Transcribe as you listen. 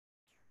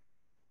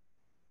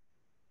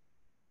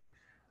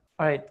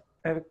All right,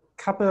 I have a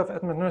couple of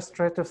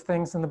administrative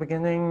things in the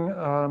beginning.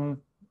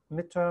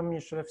 Midterm, you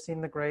should have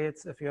seen the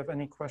grades. If you have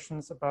any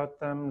questions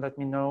about them, let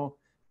me know.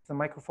 If the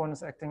microphone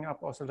is acting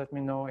up, also let me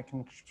know. I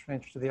can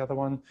change to the other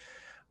one.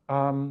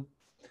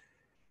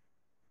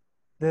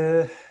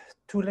 The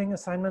tooling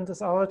assignment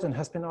is out and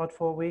has been out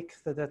for a week.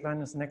 The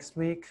deadline is next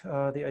week.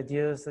 The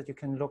idea is that you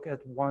can look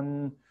at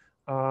one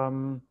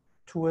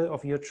tool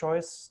of your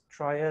choice,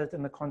 try it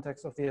in the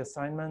context of the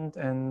assignment,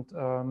 and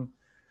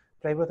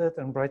play with it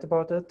and write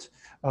about it.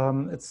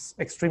 It's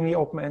extremely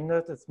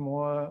open-ended. It's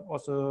more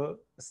also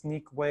a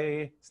sneaky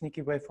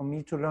way for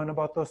me to learn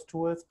about those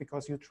tools,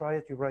 because you try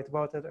it, you write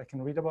about it, I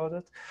can read about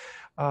it.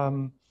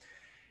 And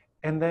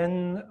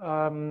then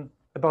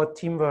about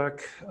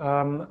teamwork,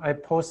 I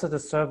posted a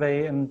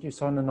survey and you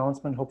saw an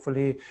announcement,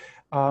 hopefully.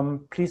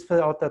 Please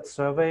fill out that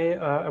survey.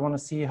 I want to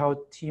see how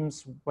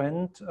teams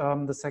went.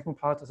 The second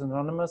part is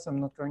anonymous.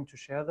 I'm not going to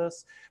share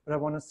this, but I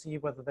want to see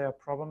whether there are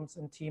problems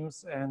in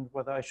teams and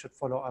whether I should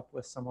follow up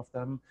with some of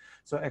them.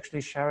 So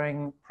actually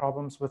sharing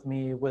problems with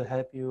me will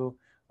help you.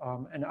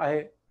 And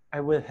I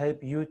will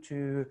help you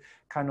to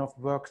kind of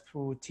work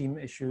through team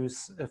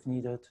issues if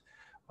needed.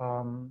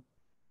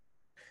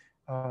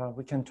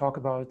 We can talk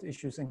about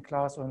issues in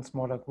class or in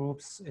smaller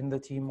groups in the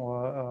team,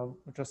 or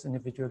just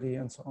individually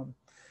and so on.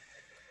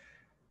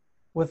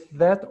 With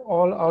that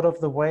all out of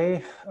the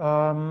way,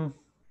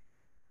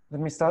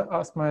 let me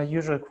ask my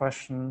usual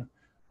question.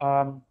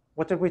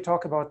 What did we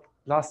talk about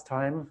last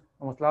time?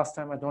 And with last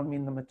time, I don't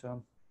mean the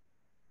midterm.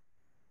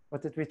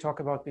 What did we talk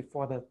about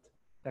before that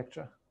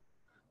lecture?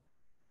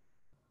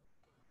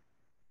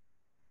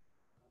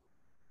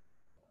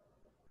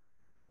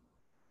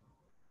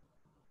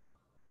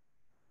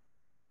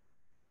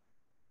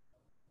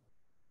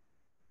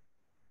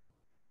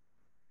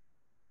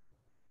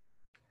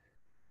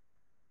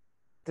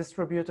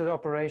 Distributed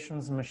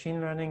operations, machine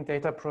learning,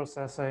 data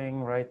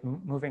processing, right?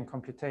 Moving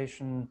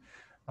computation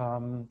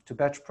to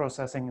batch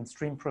processing and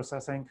stream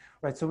processing,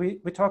 right? So we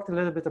talked a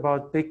little bit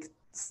about big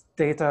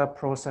data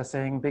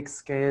processing, big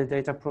scale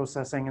data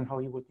processing, and how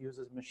you would use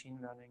as machine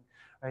learning,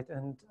 right?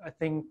 And I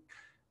think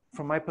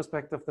from my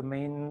perspective, the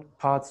main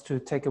parts to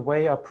take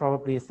away are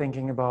probably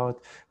thinking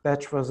about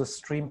batch versus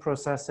stream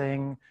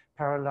processing,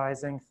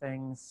 parallelizing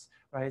things,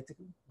 right?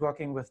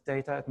 Working with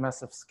data at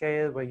massive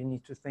scale, where you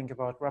need to think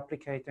about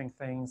replicating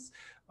things,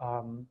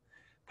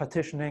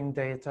 partitioning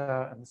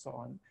data, and so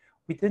on.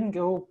 We didn't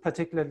go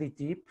particularly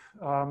deep.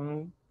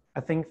 I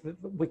think that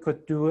we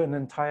could do an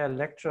entire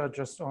lecture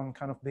just on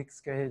kind of big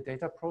scale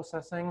data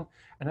processing.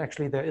 And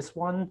actually there is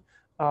one.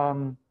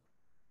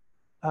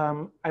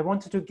 I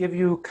wanted to give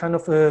you kind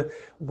of a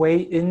way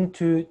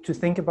into to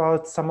think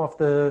about some of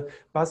the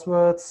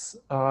buzzwords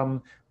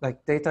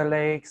like data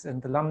lakes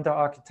and the Lambda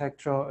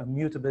architecture and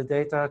mutable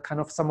data, kind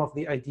of some of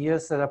the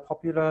ideas that are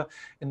popular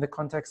in the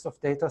context of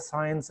data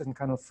science and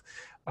kind of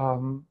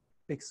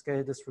big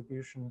scale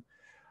distribution.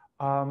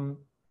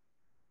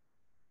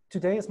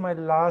 Today is my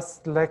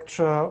last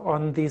lecture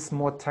on these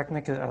more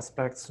technical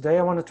aspects. Today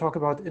I want to talk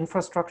about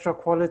infrastructure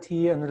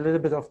quality and a little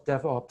bit of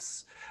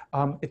DevOps.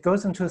 It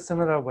goes into a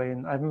similar way,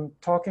 and I'm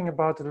talking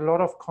about a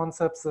lot of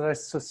concepts that I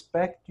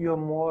suspect you're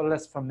more or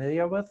less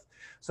familiar with.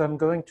 So I'm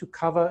going to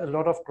cover a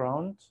lot of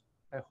ground.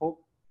 I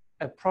hope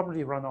I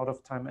probably run out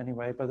of time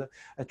anyway, but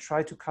I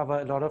try to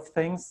cover a lot of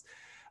things,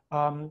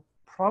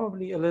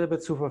 probably a little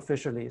bit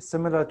superficially,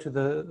 similar to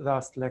the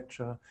last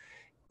lecture.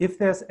 If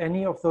there's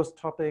any of those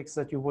topics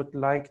that you would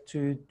like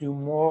to do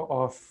more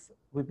of,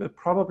 we will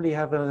probably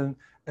have a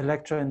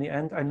lecture in the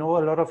end. I know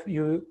a lot of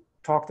you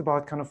talked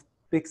about kind of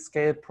big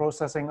scale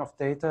processing of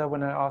data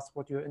when I asked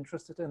what you're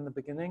interested in the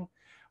beginning,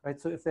 right?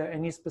 So if there are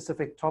any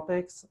specific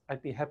topics,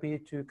 I'd be happy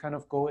to kind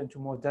of go into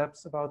more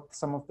depth about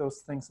some of those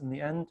things in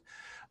the end.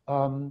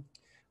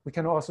 We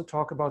can also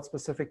talk about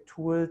specific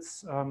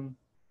tools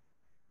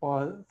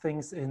or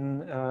things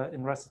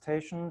in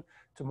recitation.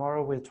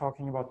 Tomorrow we're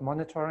talking about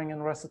monitoring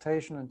and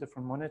recitation and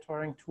different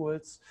monitoring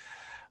tools.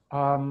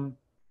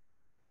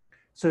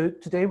 So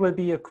today will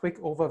be a quick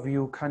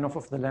overview kind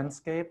of the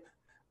landscape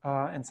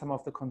and some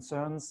of the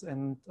concerns.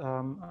 And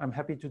I'm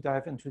happy to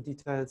dive into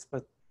details,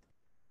 but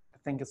I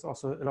think it's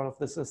also a lot of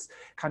this is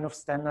kind of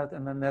standard,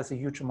 and then there's a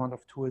huge amount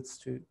of tools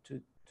to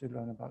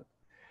learn about.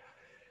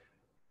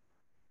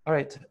 All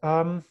right.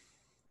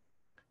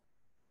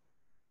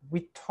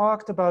 We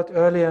talked about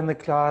earlier in the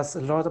class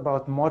a lot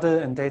about model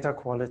and data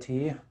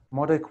quality.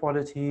 Model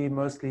quality,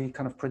 mostly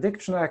kind of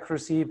prediction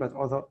accuracy, but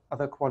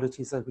other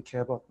qualities that we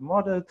care about the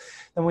model.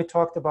 Then we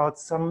talked about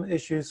some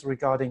issues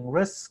regarding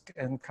risk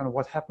and kind of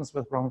what happens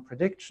with wrong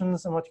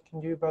predictions and what you can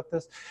do about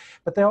this.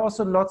 But there are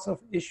also lots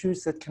of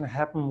issues that can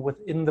happen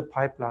within the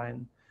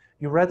pipeline.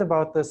 You read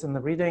about this in the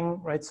reading,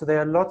 right? So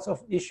there are lots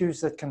of issues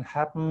that can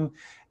happen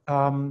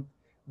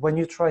when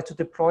you try to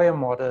deploy a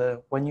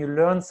model, when you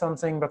learn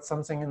something, but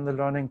something in the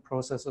learning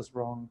process is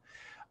wrong.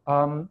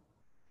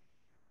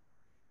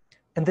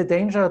 And the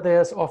danger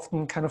there is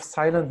often kind of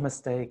silent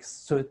mistakes.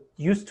 So it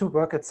used to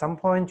work at some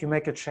point, you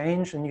make a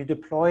change and you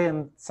deploy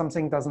and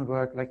something doesn't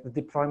work, like the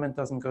deployment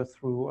doesn't go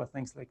through or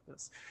things like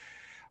this.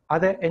 Are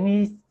there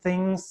any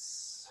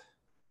things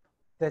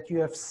that you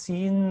have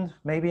seen,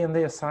 maybe in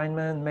the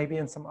assignment, maybe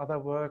in some other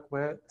work,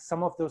 where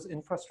some of those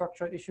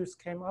infrastructure issues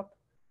came up?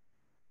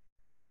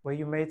 Where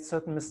you made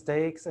certain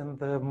mistakes and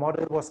the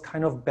model was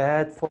kind of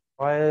bad for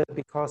a while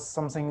because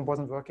something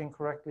wasn't working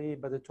correctly,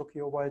 but it took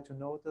you a while to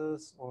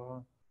notice,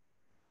 or?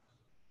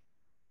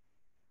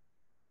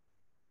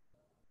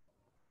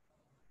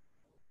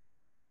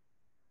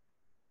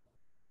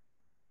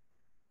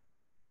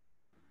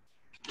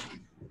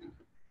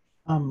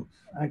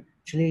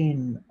 Actually,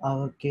 in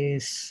our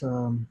case,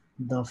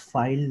 the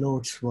file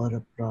loads were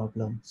a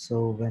problem. So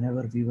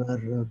whenever we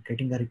were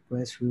getting a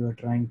request, we were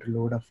trying to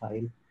load a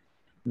file,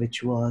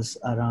 which was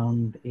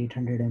around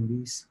 800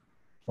 MBs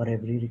for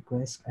every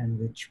request, and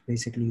which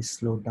basically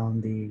slowed down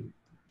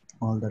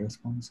all the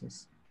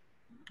responses.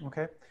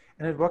 Okay,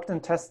 and it worked in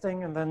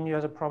testing, and then you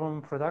had a problem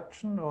in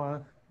production,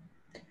 or?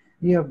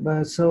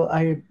 Yeah, so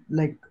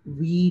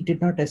we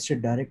did not test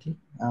it directly.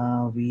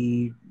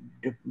 We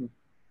did,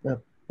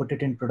 put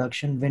it in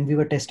production. When we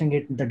were testing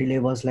it, the delay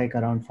was like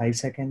around 5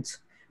 seconds.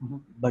 Mm-hmm.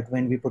 But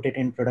when we put it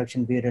in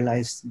production, we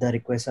realized the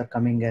requests are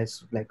coming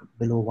as like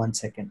below 1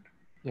 second.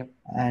 Yep.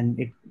 And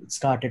it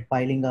started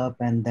piling up,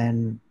 and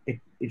then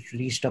it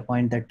reached a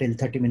point that till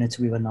 30 minutes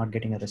we were not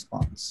getting a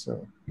response.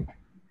 So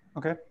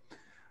okay.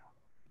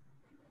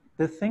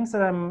 The things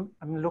that I'm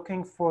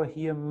looking for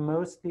here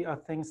mostly are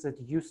things that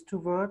used to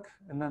work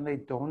and then they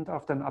don't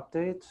after an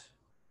update.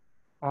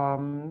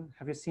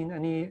 Have you seen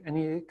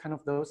any kind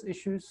of those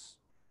issues?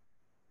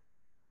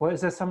 Or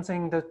is there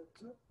something that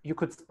you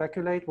could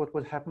speculate what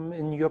would happen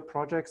in your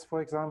projects,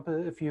 for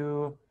example, if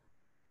you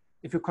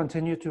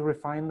continue to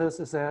refine this?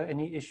 Is there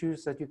any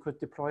issues that you could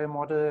deploy a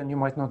model and you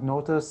might not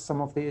notice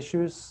some of the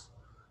issues?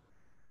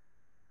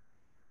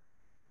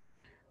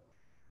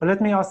 But let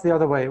me ask the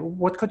other way.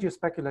 What could you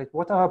speculate?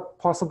 What are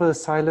possible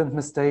silent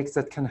mistakes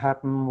that can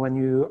happen when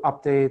you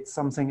update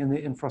something in the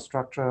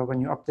infrastructure,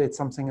 when you update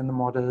something in the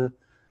model,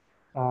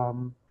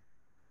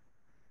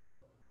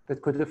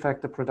 that could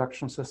affect the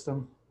production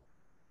system?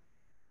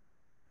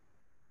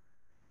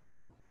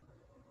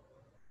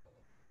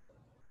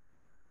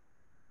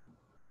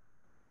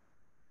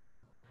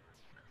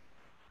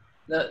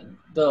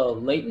 The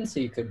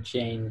latency could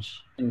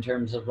change in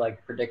terms of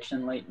like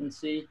prediction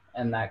latency,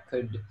 and that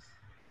could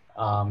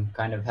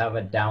kind of have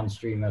a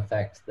downstream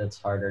effect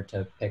that's harder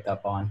to pick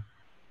up on.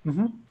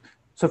 Mm-hmm.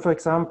 So for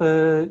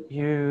example,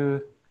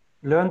 you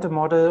learned a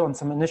model on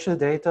some initial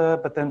data,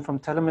 but then from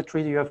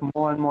telemetry, you have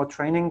more and more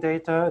training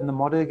data, and the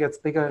model gets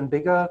bigger and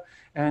bigger,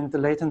 and the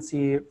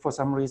latency for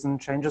some reason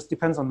changes,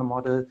 depends on the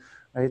model,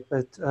 right?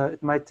 But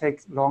it might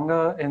take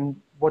longer,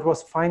 and what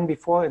was fine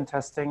before in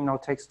testing now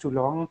takes too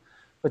long,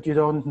 but you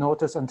don't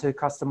notice until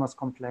customers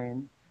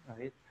complain,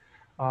 right?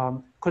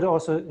 Could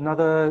also,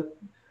 another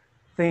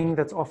thing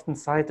that's often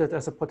cited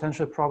as a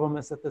potential problem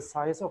is that the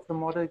size of the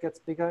model gets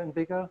bigger and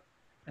bigger.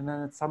 And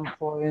then at some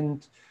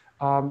point,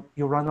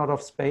 you run out of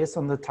space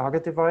on the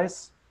target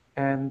device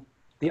and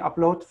the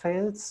upload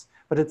fails,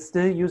 but it's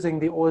still using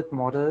the old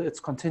model. It's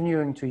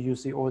continuing to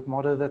use the old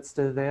model that's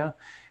still there.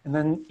 And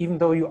then even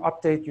though you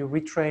update, you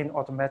retrain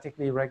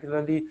automatically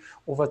regularly,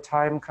 over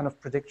time, kind of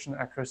prediction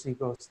accuracy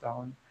goes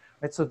down.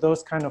 Right? So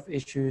those kind of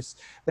issues,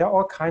 there are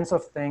all kinds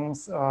of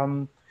things.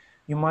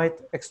 You might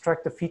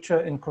extract a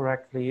feature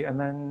incorrectly and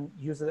then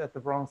use it at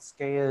the wrong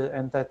scale,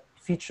 and that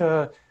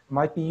feature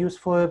might be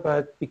useful,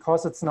 but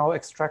because it's now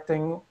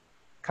extracting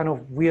kind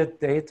of weird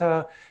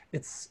data,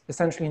 it's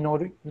essentially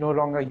no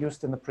longer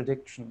used in the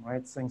prediction,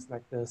 right? Things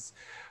like this.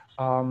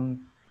 You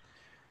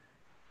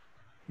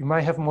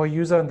might have more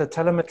user and the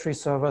telemetry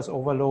servers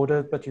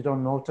overloaded, but you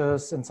don't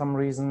notice in some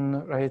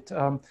reason, right?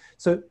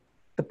 So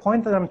the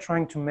point that I'm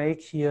trying to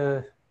make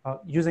here,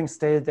 using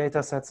stale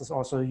data sets, is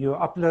also you're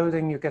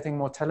uploading, you're getting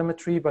more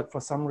telemetry, but for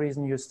some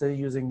reason you're still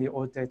using the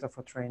old data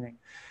for training.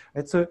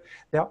 Right? So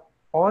there are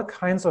all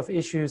kinds of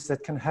issues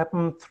that can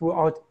happen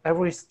throughout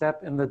every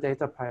step in the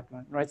data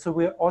pipeline, right? So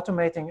we're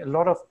automating a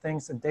lot of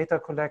things in data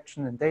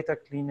collection and data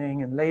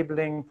cleaning and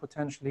labeling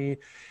potentially,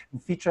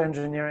 and feature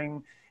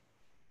engineering.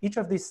 Each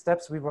of these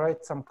steps, we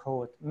write some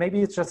code.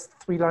 Maybe it's just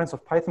 3 lines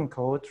of Python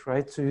code,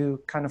 right?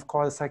 To kind of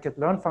call a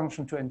scikit-learn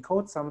function to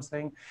encode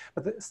something,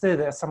 but still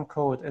there's some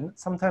code. And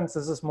sometimes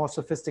this is more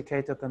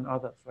sophisticated than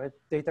others, right?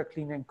 Data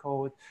cleaning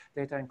code,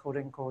 data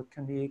encoding code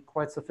can be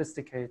quite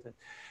sophisticated.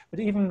 But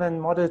even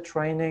then, model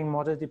training,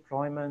 model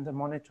deployment, and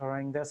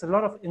monitoring, there's a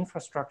lot of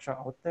infrastructure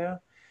out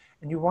there.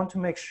 And you want to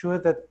make sure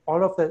that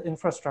all of that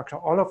infrastructure,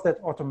 all of that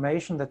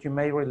automation that you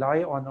may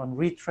rely on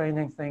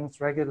retraining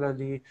things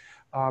regularly,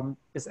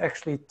 is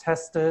actually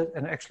tested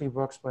and actually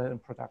works well in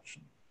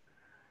production,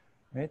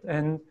 right?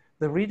 And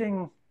the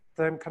reading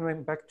that I'm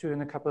coming back to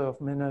in a couple of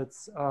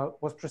minutes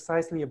was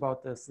precisely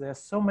about this. There's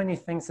so many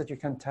things that you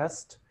can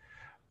test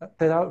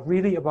that are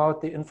really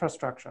about the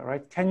infrastructure,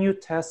 right? Can you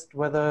test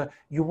whether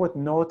you would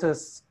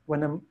notice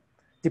when a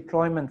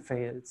deployment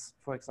fails,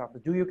 for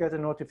example? Do you get a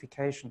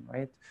notification,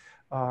 right?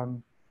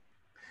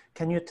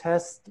 Can you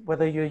test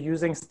whether you're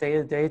using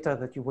stale data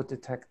that you would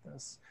detect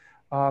this?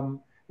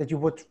 that you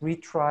would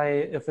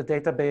retry if a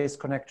database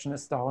connection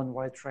is down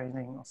while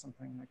training or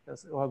something like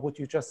this? Or would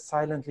you just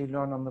silently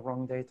learn on the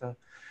wrong data?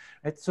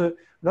 Right? So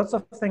lots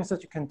of things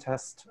that you can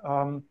test,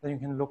 that you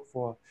can look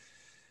for.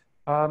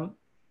 And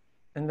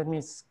let me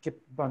skip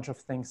a bunch of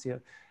things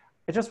here.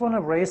 I just want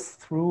to race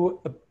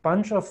through a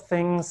bunch of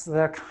things that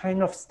are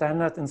kind of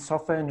standard in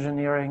software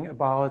engineering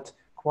about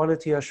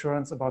quality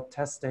assurance, about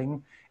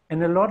testing.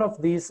 And a lot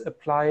of these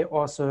apply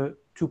also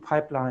to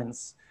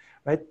pipelines,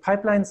 right?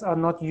 Pipelines are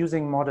not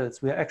using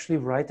models. We're actually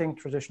writing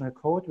traditional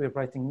code. We're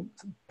writing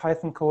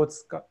Python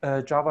codes,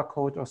 Java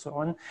code, or so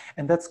on.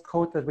 And that's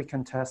code that we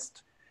can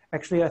test.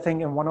 Actually, I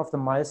think in one of the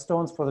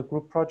milestones for the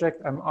group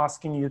project, I'm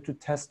asking you to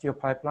test your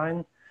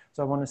pipeline.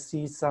 So I want to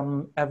see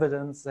some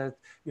evidence that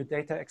your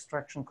data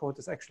extraction code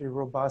is actually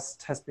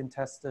robust, has been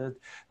tested,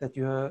 that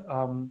your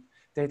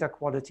data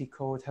quality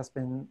code has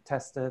been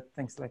tested,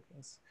 things like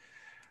this,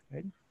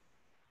 right?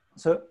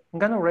 So I'm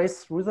going to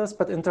race through this,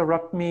 but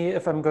interrupt me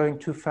if I'm going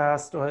too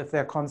fast or if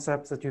there are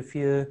concepts that you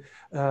feel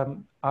are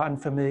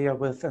unfamiliar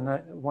with and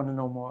I want to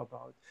know more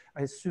about.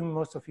 I assume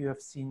most of you have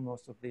seen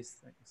most of these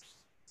things.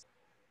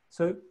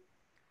 So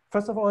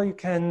first of all, you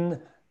can,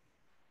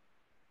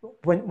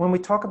 when we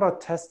talk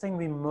about testing,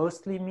 we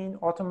mostly mean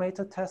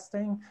automated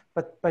testing,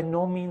 but by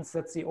no means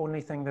that's the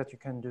only thing that you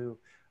can do,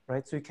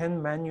 right? So you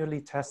can manually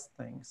test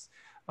things.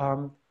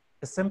 A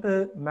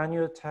simple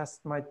manual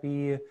test might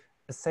be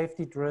a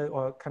safety drill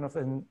or kind of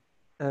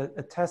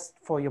a test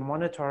for your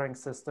monitoring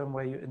system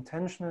where you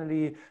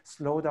intentionally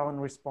slow down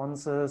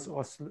responses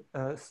or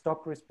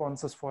stop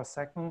responses for a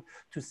second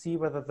to see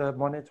whether the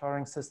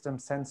monitoring system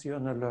sends you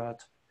an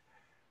alert.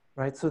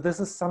 Right, so this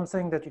is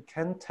something that you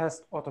can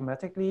test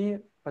automatically,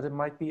 but it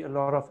might be a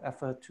lot of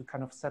effort to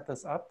kind of set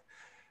this up.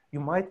 You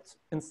might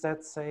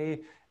instead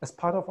say, as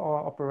part of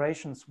our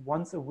operations,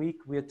 once a week,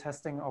 we're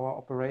testing our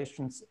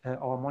operations,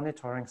 our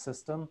monitoring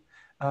system,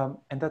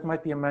 and that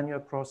might be a manual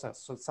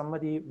process. So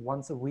somebody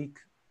once a week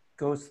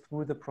goes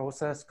through the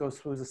process, goes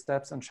through the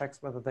steps and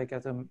checks whether they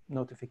get a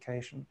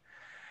notification,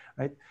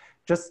 right?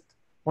 Just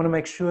want to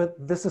make sure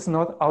this is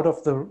not out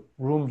of the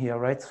room here,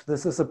 right?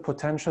 This is a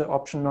potential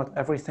option. Not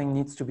everything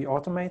needs to be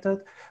automated,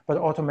 but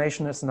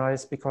automation is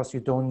nice because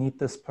you don't need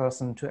this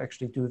person to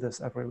actually do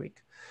this every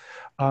week.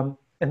 And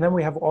then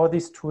we have all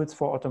these tools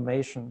for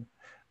automation.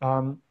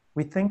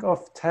 We think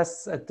of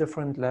tests at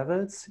different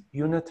levels: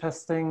 unit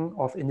testing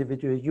of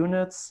individual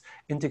units,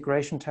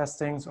 integration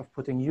testings of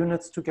putting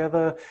units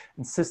together,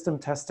 and system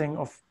testing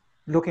of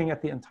looking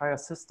at the entire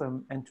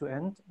system end to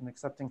end. And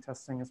accepting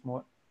testing is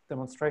more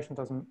demonstration,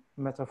 doesn't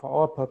matter for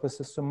our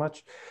purposes so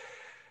much.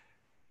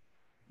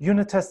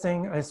 Unit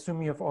testing, I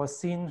assume you've all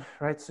seen,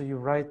 right? So you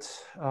write,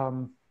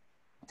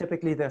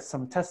 typically there's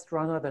some test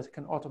runner that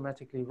can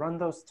automatically run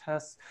those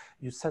tests.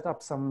 You set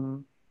up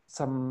some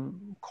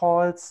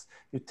calls,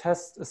 you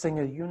test a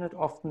single unit,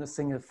 often a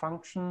single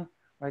function,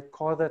 right?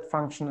 Call that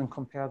function and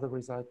compare the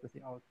result with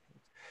the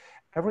output.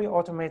 Every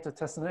automated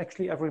test, and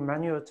actually every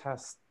manual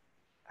test,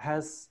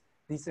 has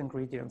these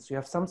ingredients. You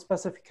have some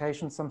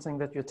specification, something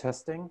that you're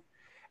testing.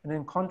 And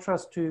in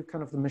contrast to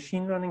kind of the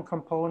machine learning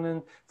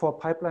component, for a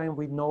pipeline,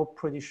 we know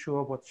pretty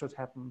sure what should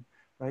happen,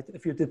 right?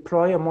 If you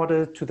deploy a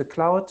model to the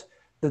cloud,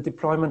 the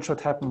deployment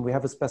should happen. We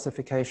have a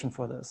specification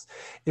for this.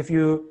 If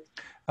you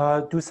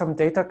do some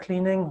data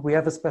cleaning, we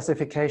have a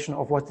specification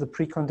of what the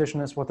precondition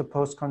is, what the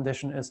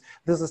post-condition is.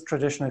 This is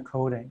traditional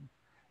coding.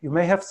 You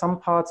may have some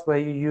parts where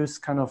you use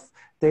kind of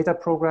data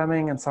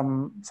programming and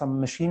some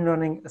machine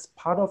learning as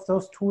part of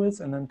those tools,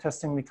 and then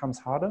testing becomes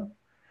harder.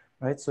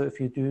 Right, so if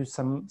you do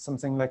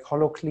something like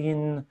hollow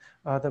clean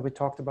that we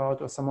talked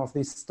about, or some of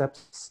these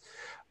steps,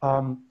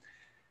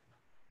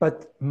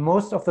 but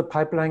most of the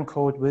pipeline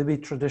code will be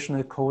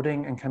traditional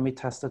coding and can be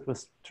tested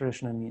with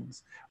traditional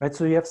means. Right,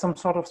 so you have some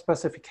sort of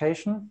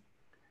specification.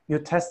 You're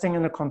testing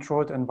in a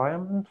controlled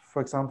environment,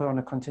 for example, on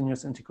a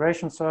continuous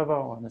integration server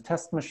or on a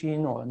test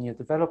machine or on your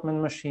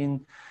development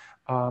machine,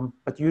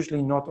 but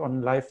usually not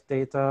on live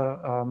data,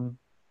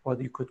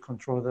 or you could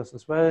control this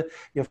as well.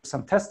 You have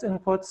some test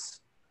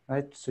inputs.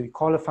 Right? So you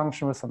call a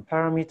function with some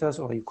parameters,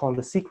 or you call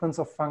a sequence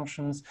of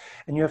functions,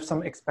 and you have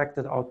some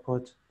expected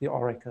output, the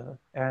oracle.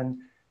 And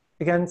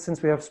again,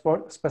 since we have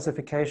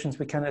specifications,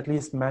 we can at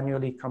least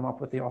manually come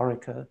up with the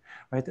oracle.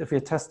 Right? If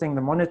you're testing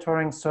the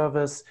monitoring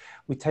service,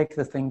 we take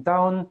the thing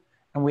down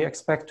and we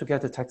expect to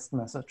get a text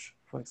message,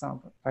 for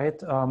example. Right?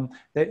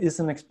 There is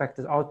an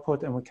expected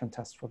output and we can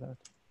test for that.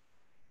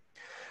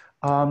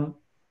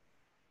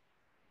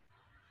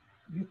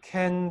 You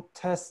can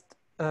test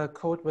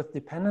code with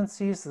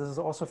dependencies. This is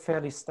also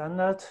fairly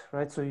standard,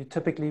 right? So you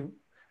typically,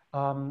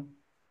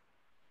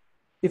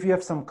 if you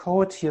have some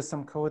code, here's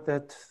some code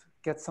that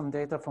gets some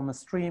data from a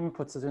stream,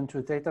 puts it into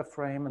a data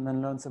frame, and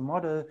then learns a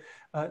model.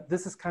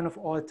 This is kind of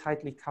all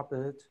tightly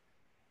coupled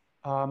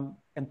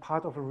and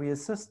part of a real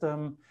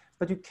system,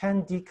 but you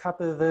can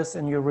decouple this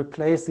and you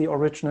replace the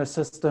original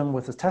system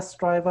with a test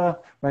driver,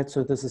 right?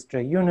 So this is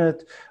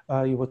JUnit.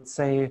 You would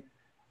say,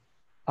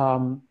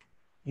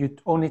 you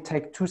only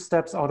take 2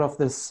 steps out of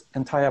this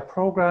entire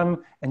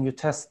program and you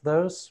test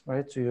those,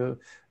 right? So you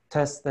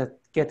test that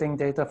getting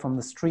data from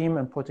the stream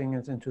and putting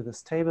it into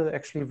this table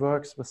actually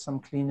works with some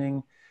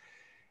cleaning.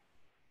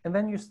 And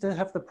then you still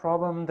have the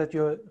problem that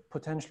you're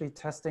potentially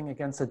testing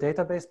against a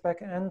database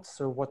backend.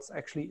 So what's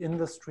actually in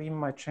the stream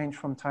might change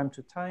from time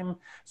to time.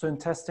 So in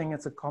testing,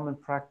 it's a common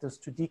practice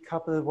to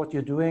decouple what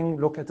you're doing,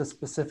 look at a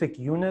specific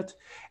unit.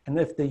 And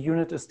if the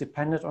unit is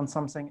dependent on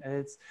something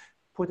else,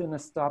 put in a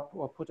stub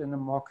or put in a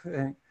mock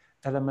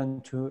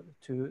element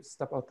to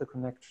stub out the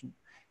connection.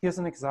 Here's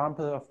an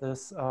example of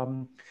this.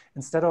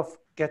 Instead of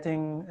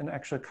getting an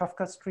actual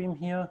Kafka stream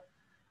here,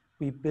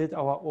 we build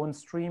our own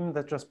stream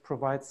that just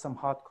provides some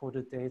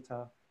hard-coded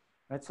data,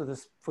 right? So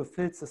this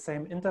fulfills the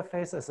same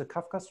interface as a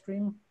Kafka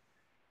stream.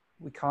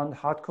 We can't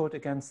hard-code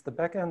against the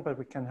backend, but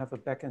we can have a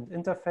backend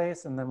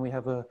interface, and then we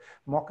have a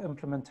mock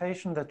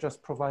implementation that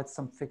just provides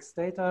some fixed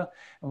data.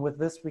 And with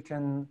this, we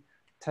can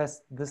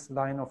test this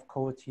line of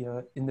code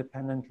here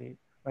independently,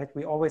 right?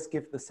 We always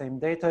give the same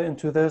data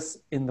into this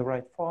in the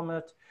right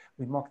format.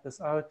 We mock this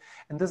out.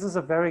 And this is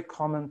a very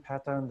common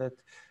pattern that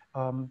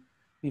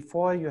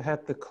before you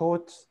had the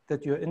code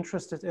that you're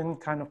interested in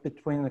kind of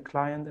between the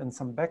client and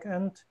some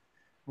backend.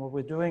 What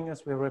we're doing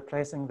is we're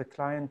replacing the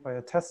client by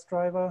a test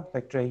driver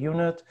like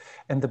JUnit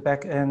and the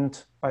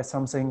backend by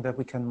something that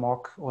we can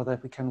mock or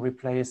that we can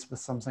replace with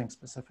something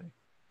specific.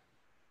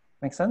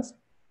 Make sense?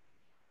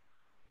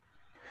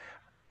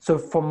 So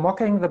for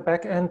mocking the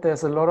backend,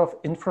 there's a lot of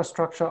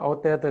infrastructure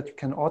out there that you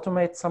can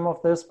automate some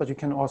of this, but you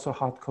can also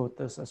hard code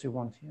this as you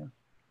want here.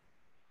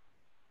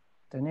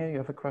 Daniel, you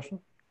have a question?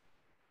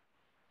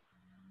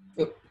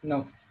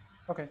 No.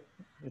 Okay,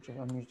 you just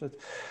unmuted.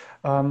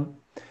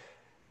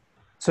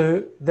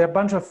 So there are a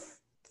bunch of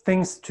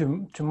things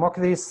to mock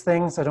these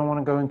things. I don't want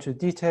to go into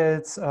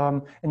details.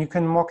 And you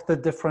can mock the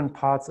different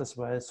parts as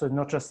well. So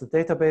not just the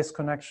database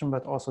connection,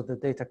 but also the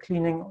data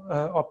cleaning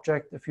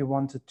object if you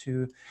wanted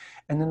to.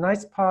 And the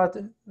nice part,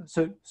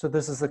 so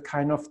this is a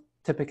kind of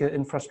typical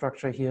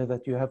infrastructure here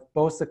that you have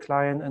both the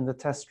client and the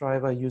test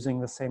driver using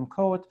the same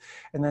code.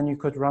 And then you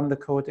could run the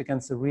code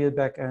against the real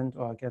backend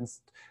or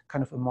against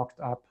kind of a mocked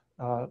up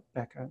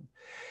backend.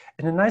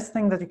 And the nice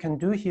thing that you can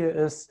do here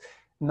is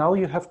now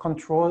you have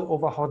control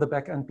over how the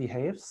backend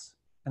behaves,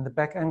 and the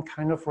backend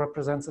kind of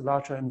represents a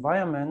larger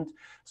environment.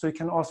 So you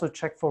can also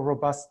check for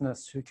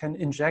robustness. You can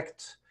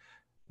inject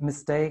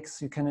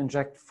mistakes, you can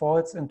inject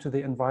faults into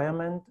the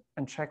environment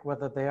and check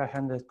whether they are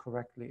handled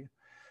correctly.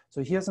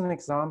 So here's an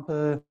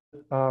example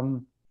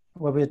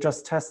where we're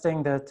just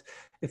testing that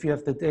if you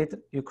have the data,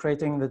 you're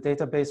creating the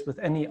database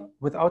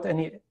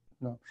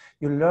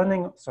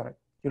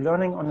you're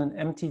learning on an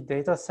empty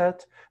data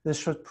set. This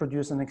should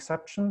produce an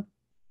exception,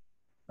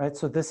 right?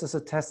 So this is a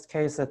test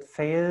case that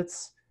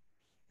fails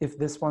if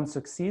this one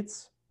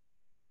succeeds.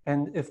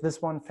 And if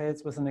this one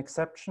fails with an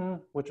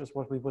exception, which is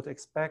what we would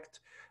expect,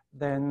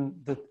 then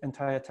the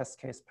entire test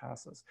case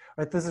passes,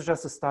 right? This is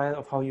just a style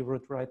of how you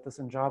would write this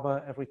in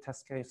Java. Every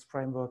test case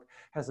framework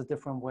has a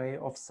different way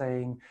of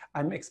saying,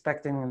 I'm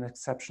expecting an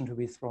exception to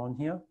be thrown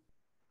here.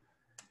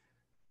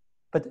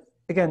 But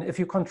again, if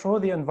you control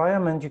the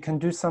environment, you can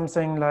do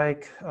something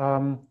like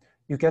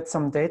you get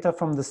some data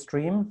from the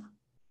stream,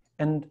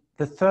 and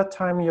the third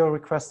time you're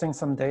requesting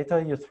some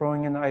data, you're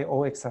throwing an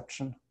IO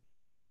exception,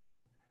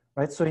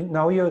 right? So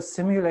now you're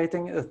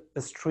simulating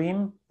a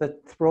stream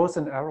that throws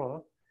an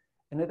error,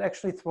 and it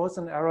actually throws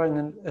an error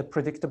in a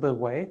predictable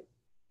way,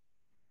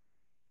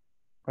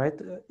 right?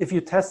 If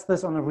you test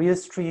this on a real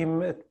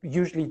stream, it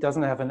usually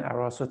doesn't have an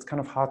error, so it's kind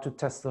of hard to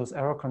test those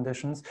error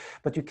conditions,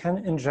 but you can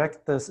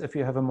inject this if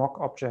you have a mock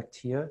object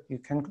here. You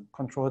can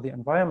control the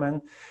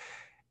environment.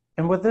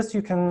 And with this,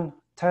 you can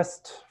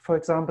test, for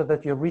example,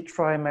 that your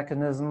retry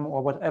mechanism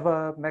or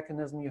whatever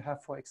mechanism you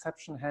have for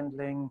exception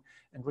handling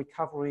and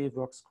recovery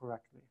works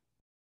correctly.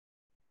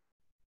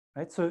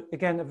 Right, so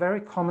again, a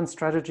very common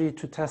strategy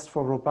to test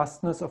for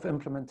robustness of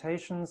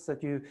implementations,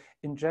 that you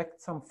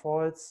inject some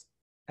faults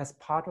as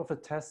part of a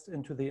test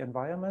into the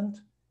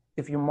environment.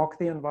 If you mock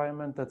the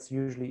environment, that's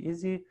usually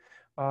easy.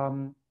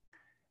 And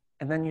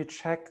then you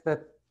check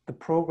that the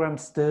program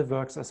still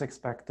works as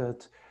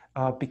expected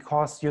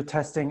because you're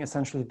testing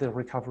essentially the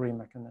recovery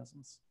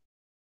mechanisms.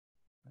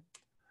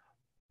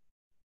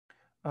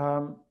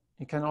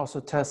 You can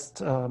also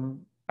test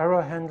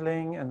error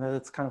handling, and that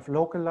it's kind of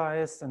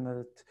localized and that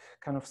it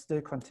kind of still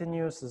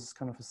continues. This is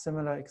kind of a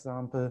similar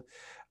example.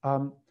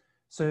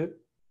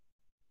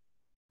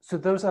 So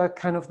those are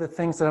kind of the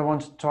things that I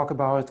want to talk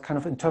about kind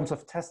of in terms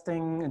of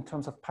testing, in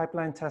terms of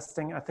pipeline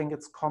testing. I think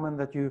it's common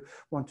that you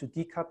want to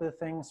decouple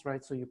things,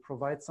 right? So you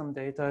provide some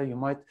data. You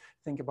might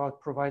think about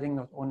providing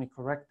not only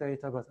correct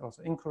data, but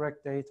also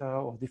incorrect data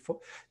or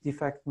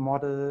defect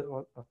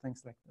model or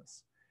things like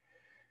this.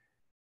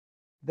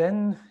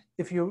 Then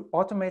if you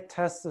automate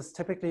tests, it's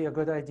typically a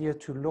good idea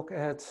to look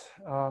at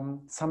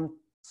some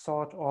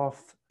sort of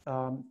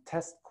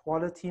test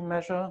quality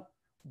measure.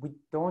 We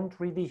don't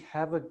really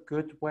have a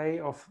good way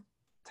of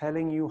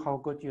telling you how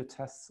good your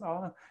tests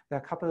are. There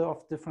are a couple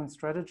of different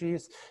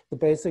strategies. The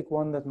basic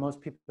one that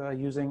most people are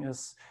using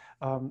is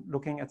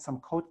looking at some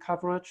code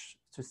coverage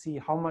to see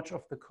how much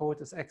of the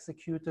code is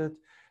executed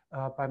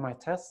by my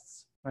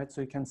tests, right?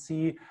 So you can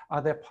see,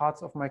 are there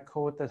parts of my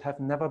code that have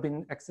never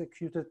been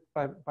executed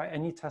by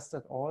any test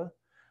at all?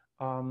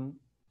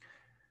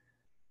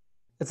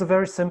 It's a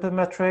very simple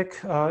metric.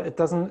 It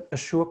doesn't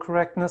assure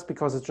correctness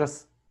because it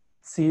just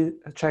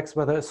checks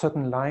whether a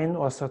certain line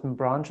or a certain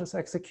branch is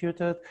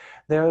executed.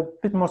 There are a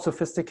bit more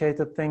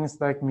sophisticated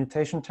things like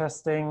mutation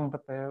testing,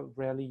 but they're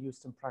rarely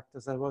used in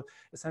practice. They will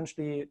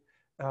essentially,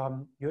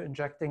 you're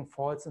injecting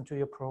faults into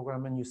your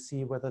program and you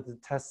see whether the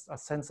tests are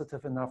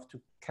sensitive enough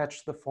to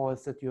catch the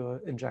faults that you're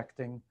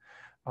injecting.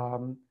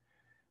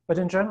 But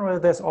in general,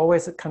 there's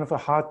always a kind of a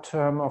hard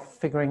term of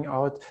figuring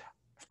out,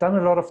 I've done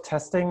a lot of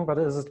testing, but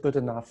is it good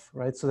enough,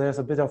 right? So there's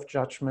a bit of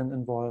judgment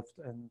involved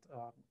and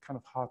kind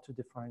of hard to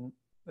define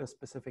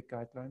specific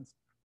guidelines.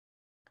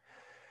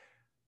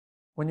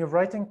 When you're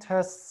writing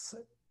tests,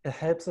 it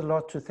helps a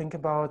lot to think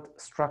about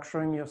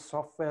structuring your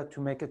software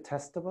to make it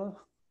testable.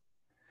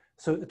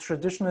 So a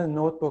traditional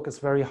notebook is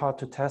very hard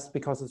to test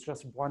because it's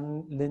just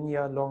one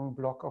linear long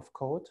block of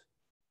code,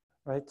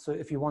 right? So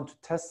if you want to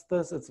test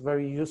this, it's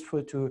very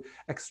useful to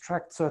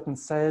extract certain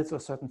cells or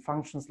certain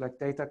functions like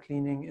data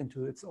cleaning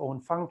into its own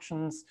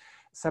functions,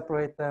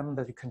 separate them,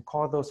 that you can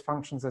call those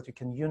functions, that you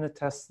can unit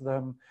test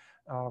them,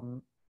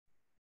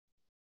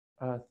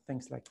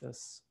 things like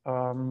this.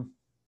 And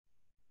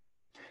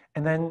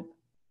then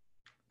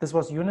this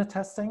was unit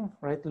testing,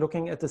 right?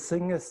 Looking at a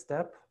single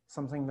step,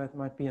 something that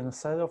might be in a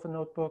cell of a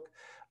notebook,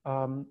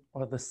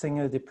 or the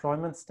single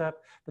deployment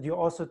step. But you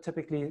also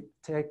typically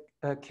take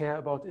care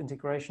about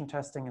integration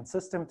testing and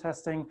system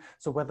testing,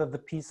 so whether the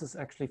pieces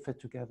actually fit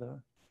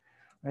together,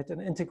 right? An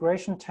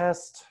integration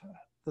test,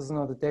 this is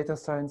not a data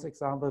science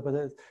example, but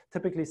it's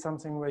typically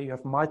something where you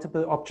have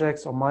multiple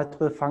objects or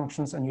multiple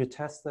functions and you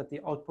test that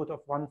the output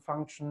of one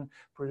function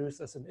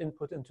produced as an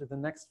input into the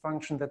next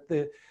function, that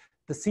the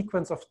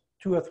sequence of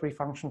 2 or 3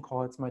 function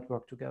calls might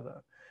work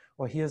together.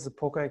 Or here's a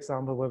poker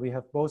example where we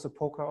have both a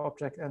poker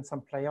object and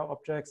some player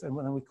objects, and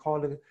when we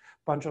call a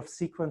bunch of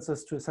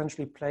sequences to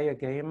essentially play a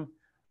game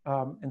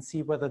and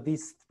see whether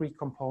these 3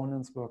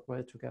 components work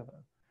well together.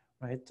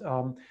 Right?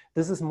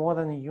 This is more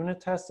than a unit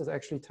test. It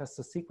actually tests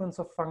a sequence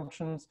of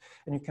functions,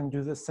 and you can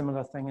do this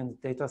similar thing in the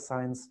data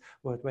science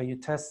world, where you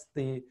test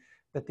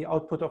that the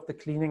output of the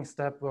cleaning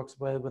step works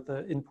well with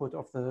the input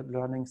of the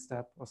learning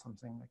step or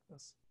something like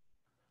this.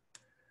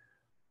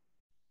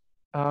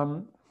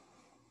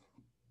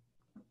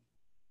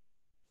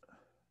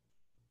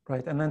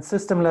 Right, and then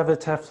system level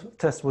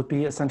test would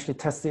be essentially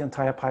test the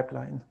entire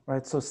pipeline,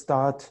 right? So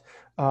start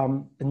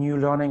a new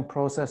learning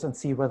process and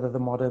see whether the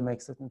model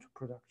makes it into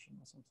production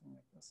or something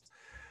like this.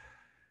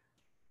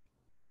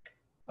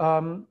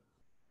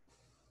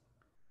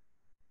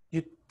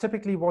 You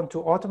typically want to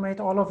automate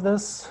all of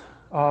this.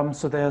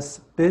 So there's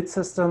build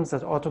systems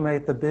that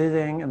automate the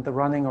building and the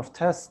running of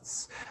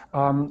tests.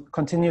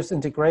 Continuous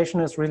integration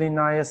is really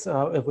nice.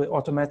 It will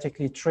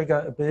automatically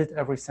trigger a build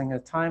every single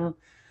time.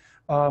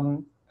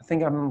 I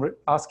think I'm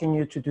asking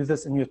you to do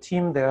this in your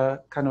team. There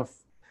are kind of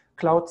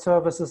cloud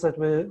services that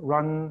will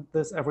run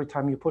this. Every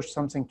time you push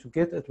something to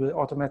Git, it will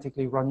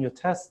automatically run your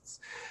tests.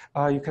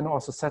 You can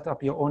also set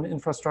up your own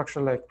infrastructure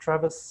like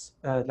Travis,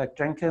 like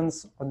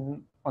Jenkins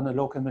on a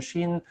local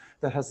machine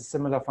that has a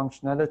similar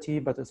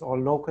functionality, but it's all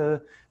local,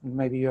 and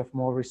maybe you have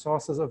more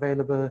resources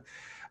available.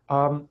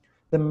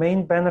 The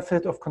main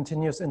benefit of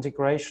continuous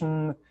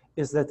integration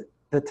is that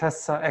the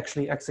tests are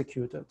actually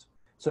executed.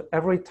 So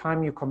every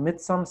time you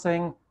commit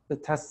something, the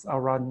tests are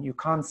run. You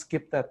can't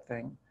skip that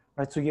thing,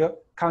 right? So you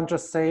can't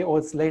just say, oh,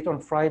 it's late on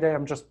Friday,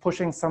 I'm just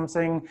pushing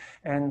something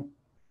and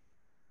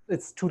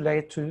it's too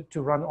late to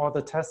run all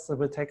the tests. It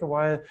will take a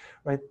while,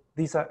 right?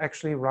 These are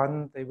actually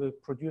run. They will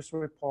produce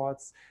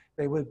reports.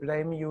 They will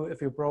blame you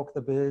if you broke the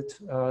build,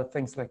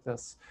 things like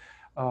this.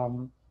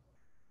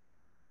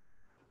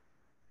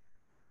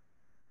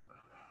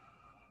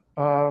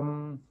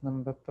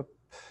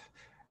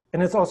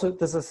 And it's also,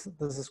 this is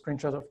a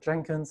screenshot of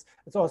Jenkins.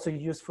 It's also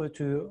useful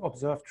to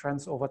observe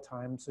trends over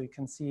time. So you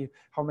can see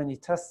how many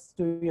tests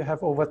do you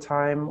have over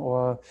time,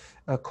 or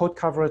code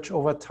coverage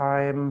over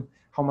time,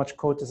 how much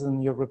code is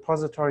in your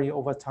repository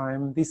over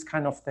time, these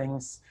kind of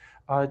things,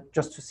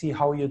 just to see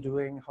how you're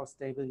doing, how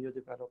stable your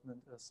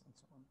development is, and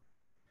so on.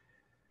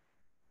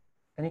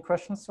 Any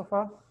questions so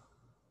far?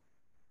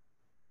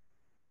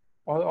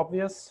 All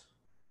obvious?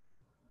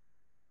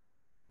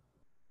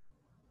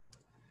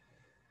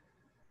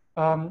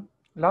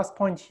 Last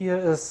point here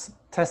is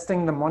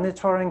testing the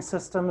monitoring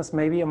system is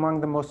maybe among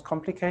the most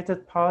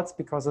complicated parts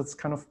because it's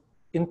kind of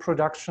in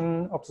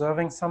production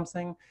observing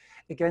something.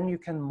 Again, you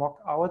can mock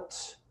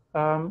out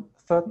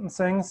certain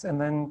things and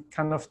then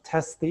kind of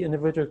test the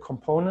individual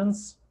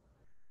components.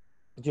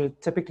 But you're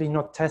typically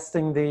not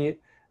testing the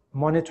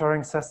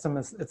monitoring system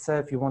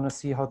itself. You want to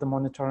see how the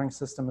monitoring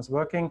system is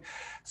working.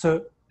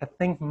 So I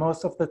think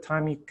most of the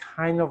time you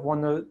kind of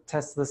want to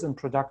test this in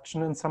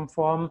production in some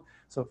form.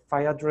 So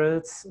fire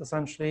drills,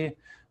 essentially.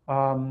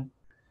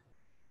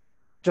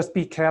 Just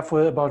be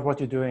careful about what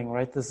you're doing,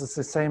 right? This is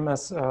the same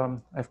as I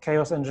have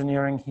chaos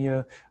engineering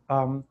here.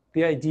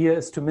 The idea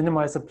is to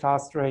minimize the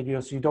blast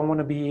radius. You don't want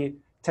to be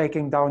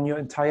taking down your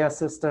entire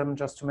system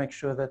just to make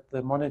sure that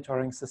the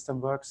monitoring system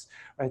works,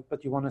 right?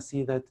 But you want to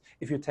see that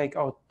if you take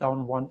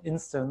down one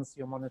instance,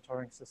 your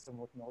monitoring system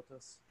would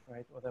notice,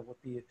 right? Or there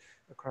would be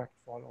a correct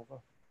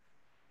failover.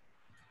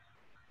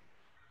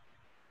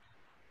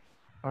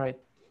 All right.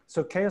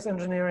 So chaos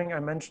engineering, I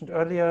mentioned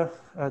earlier.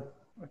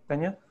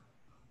 Benja?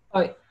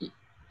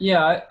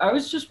 Yeah, I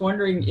was just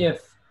wondering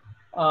if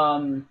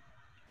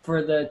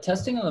for the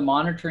testing of the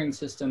monitoring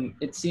system,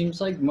 it seems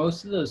like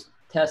most of those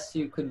tests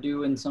you could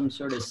do in some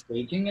sort of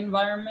staging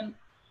environment,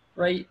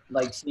 right?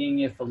 Like seeing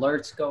if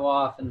alerts go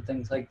off and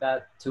things like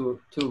that to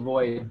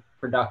avoid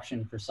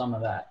production for some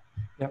of that.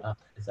 Yeah.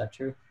 Is that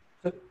true?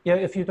 So, yeah,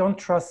 if you don't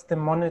trust the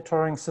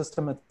monitoring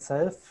system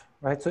itself,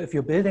 right? So if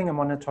you're building a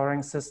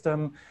monitoring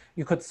system,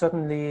 you could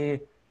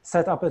certainly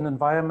set up an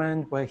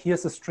environment where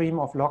here's a stream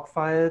of log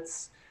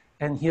files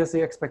and here's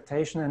the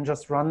expectation and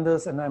just run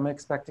this and I'm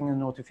expecting a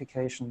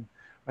notification.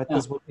 Right? Yeah.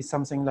 This would be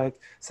something like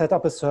set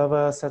up a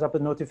server, set up a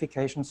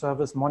notification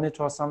service,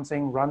 monitor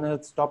something, run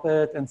it, stop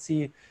it, and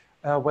see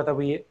whether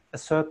we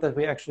assert that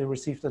we actually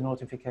received a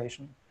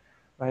notification,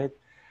 right?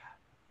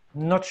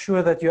 I'm not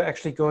sure that you're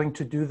actually going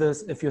to do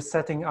this if you're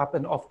setting up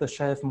an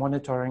off-the-shelf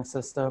monitoring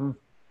system,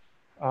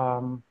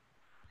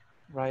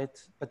 right?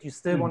 But you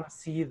still want to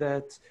see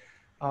that,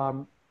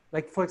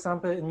 like for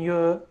example, in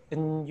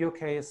your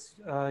case,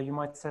 you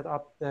might set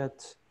up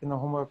that in the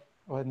homework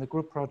or in the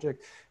group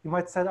project, you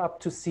might set up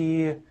to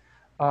see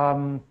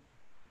how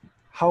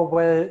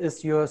well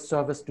is your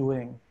service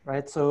doing,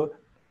 right? So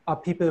are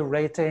people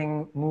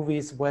rating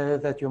movies well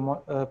that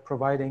you're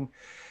providing?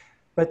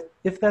 But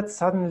if that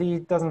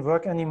suddenly doesn't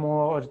work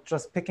anymore or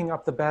just picking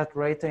up the bad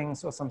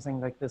ratings or something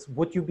like this,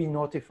 would you be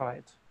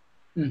notified,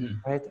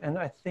 right? And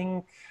I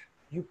think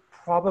you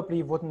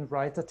probably wouldn't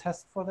write a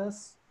test for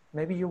this.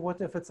 Maybe you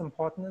would if it's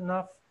important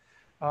enough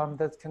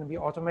that can be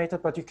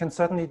automated, but you can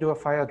certainly do a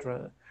fire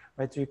drill.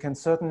 Right, so you can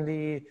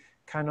certainly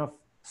kind of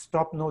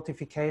stop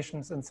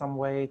notifications in some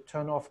way,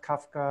 turn off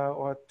Kafka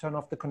or turn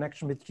off the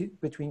connection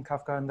between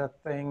Kafka and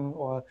that thing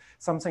or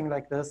something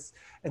like this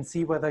and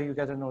see whether you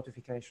get a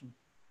notification.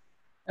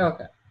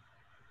 Okay.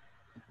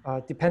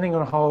 Depending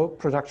on how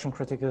production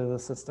critical the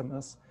system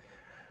is.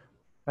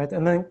 Right,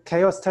 and then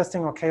chaos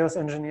testing or chaos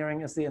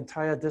engineering is the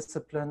entire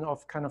discipline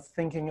of kind of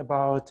thinking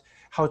about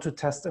how to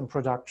test in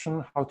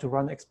production, how to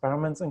run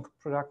experiments in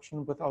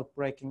production without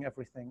breaking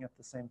everything at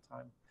the same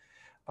time.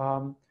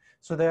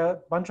 So there are a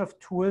bunch of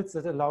tools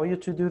that allow you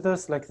to do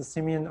this, like the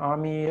Simian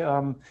Army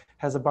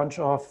has a bunch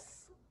of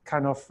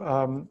kind of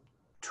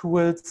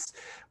tools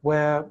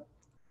where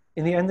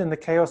in the end in the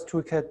chaos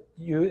toolkit,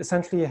 you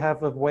essentially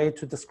have a way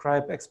to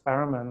describe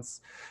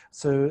experiments.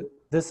 So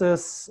this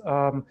is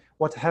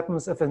what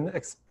happens if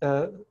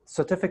a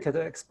certificate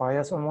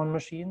expires on one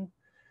machine.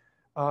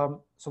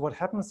 So what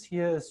happens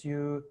here is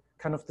you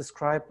kind of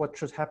describe what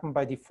should happen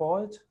by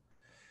default.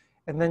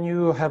 And then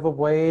you have a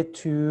way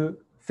to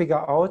figure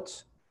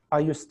out, are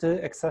you still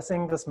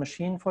accessing this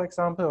machine, for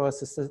example, or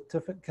is the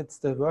certificate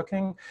still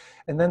working?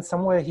 And then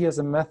somewhere here's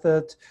a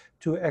method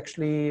to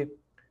actually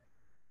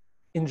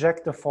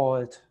inject a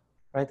fault,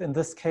 right? In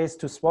this case,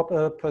 to swap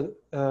a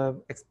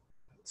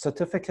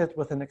certificate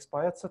with an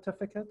expired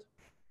certificate.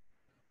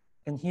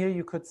 And here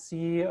you could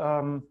see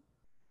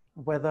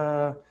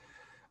whether,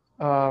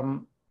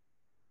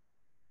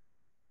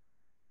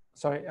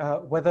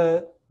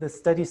 whether the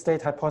steady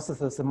state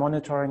hypothesis, the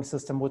monitoring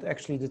system would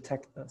actually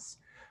detect this.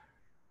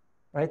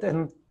 Right,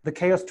 and the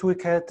chaos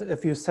toolkit,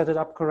 if you set it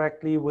up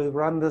correctly, will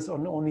run this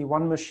on only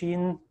one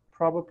machine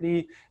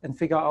probably and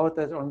figure out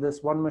that on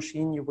this one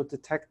machine you would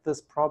detect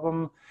this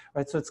problem,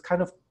 right? So it's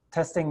kind of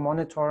testing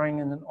monitoring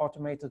in an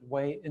automated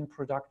way in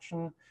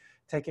production,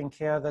 taking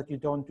care that you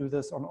don't do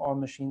this on all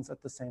machines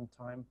at the same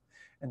time.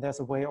 And there's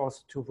a way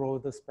also to roll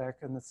this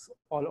back and it's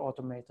all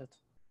automated,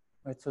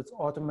 right? So it's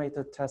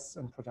automated tests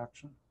in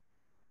production.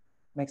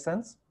 Make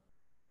sense?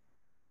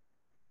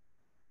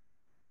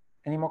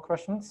 Any more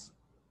questions?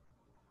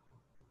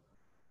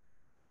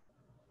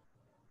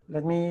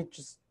 Let me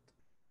just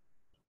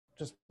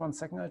 1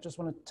 second. I just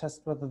want to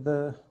test whether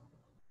the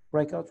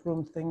breakout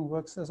room thing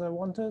works as I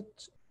wanted.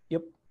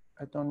 Yep,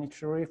 I don't need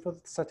Shuri for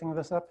setting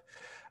this up.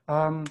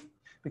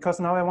 Because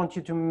now I want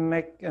you to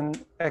make an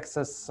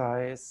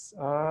exercise.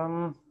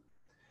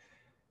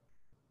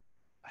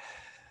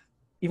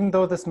 Even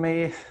though this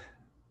may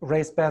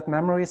raise bad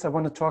memories, I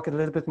want to talk a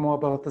little bit more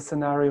about the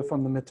scenario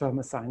from the midterm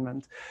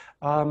assignment.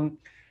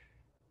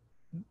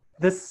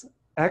 This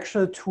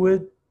actual tool,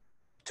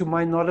 to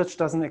my knowledge,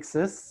 doesn't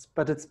exist,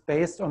 but it's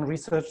based on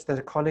research that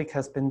a colleague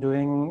has been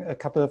doing a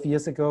couple of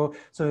years ago.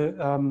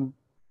 So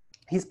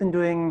he's been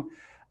doing,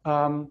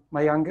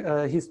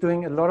 he's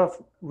doing a lot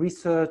of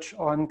research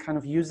on kind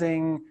of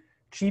using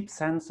cheap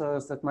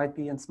sensors that might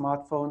be in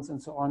smartphones and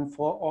so on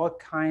for all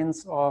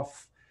kinds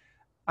of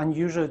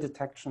unusual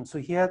detection. So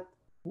he had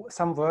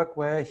some work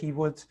where he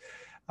would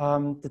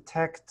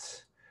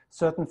detect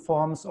certain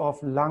forms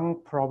of lung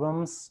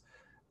problems.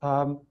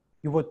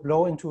 You would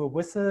blow into a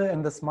whistle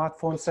and the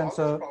smartphone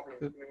sensor,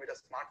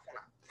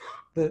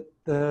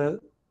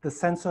 the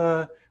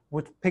sensor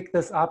would pick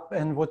this up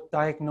and would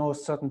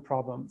diagnose certain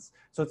problems.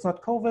 So it's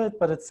not COVID,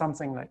 but it's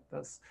something like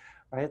this,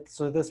 right?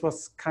 So this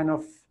was kind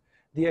of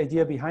the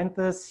idea behind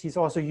this. He's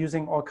also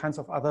using all kinds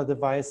of other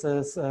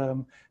devices,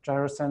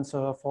 gyro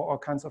sensor for all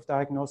kinds of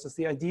diagnosis.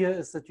 The idea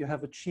is that you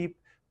have a cheap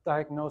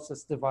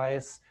diagnosis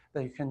device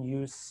that you can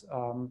use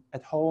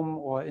at home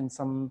or in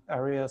some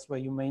areas where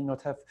you may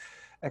not have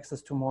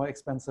access to more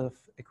expensive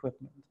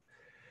equipment,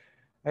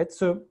 right?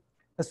 So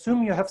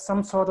assume you have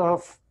some sort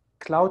of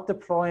cloud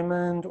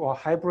deployment or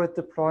hybrid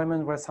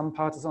deployment where some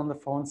part is on the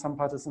phone, some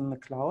part is in the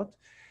cloud.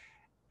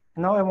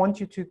 Now I want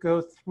you to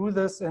go through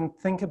this and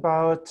think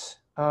about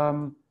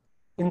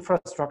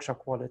infrastructure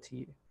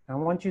quality. I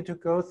want you to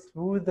go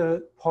through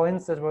the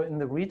points that were in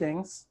the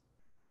readings.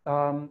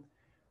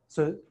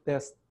 So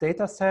there's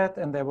data set,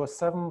 and there were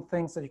 7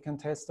 things that you can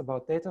test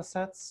about data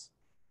sets.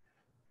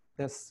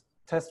 There's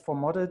test for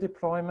model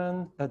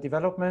deployment,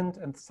 development,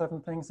 and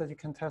 7 things that you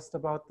can test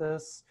about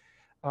this.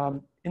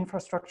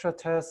 Infrastructure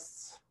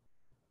tests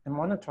and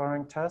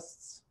monitoring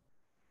tests.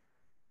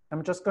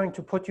 I'm just going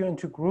to put you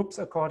into groups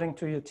according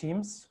to your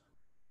teams.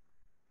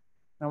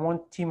 I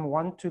want team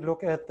 1 to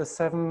look at the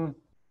 7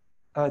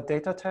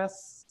 data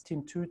tests,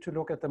 team 2 to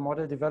look at the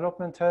model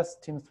development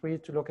test, team 3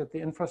 to look at the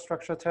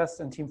infrastructure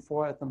test, and team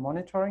 4 at the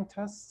monitoring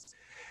tests.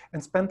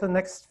 And spend the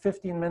next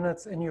 15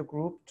 minutes in your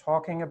group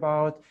talking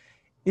about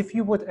if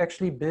you would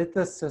actually build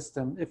this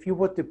system, if you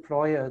would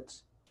deploy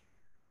it,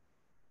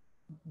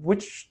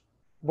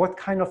 what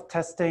kind of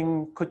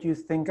testing could you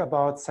think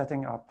about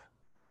setting up?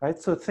 Right,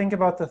 so think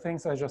about the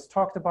things I just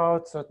talked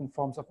about, certain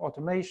forms of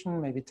automation,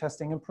 maybe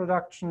testing in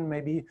production,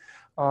 maybe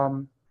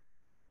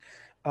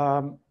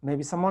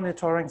maybe some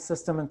monitoring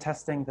system and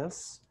testing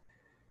this.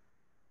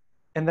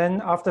 And then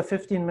after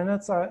 15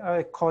 minutes,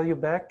 I call you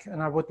back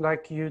and I would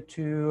like you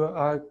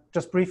to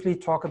just briefly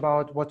talk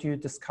about what you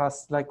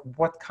discussed, like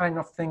what kind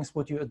of things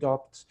would you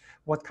adopt?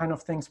 What kind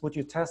of things would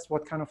you test?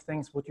 What kind of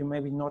things would you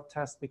maybe not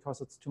test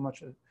because it's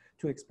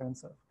too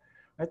expensive?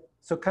 Right?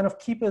 So kind of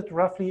keep it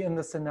roughly in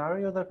the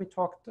scenario that we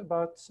talked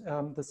about,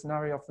 the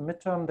scenario of the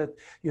midterm, that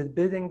you're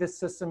building this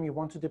system, you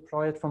want to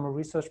deploy it from a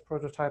research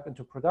prototype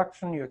into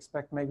production, you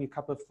expect maybe a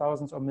couple of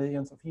thousands or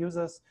millions of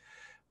users.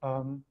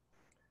 Clear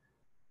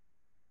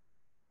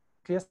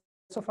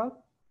so far?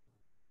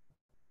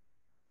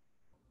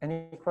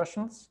 Any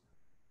questions?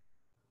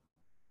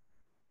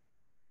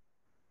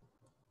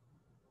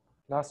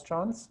 Last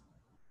chance.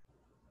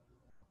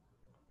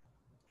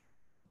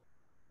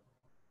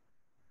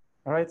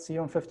 All right, see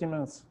you in 15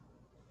 minutes.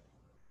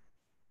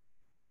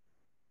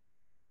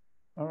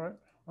 All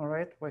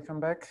right, welcome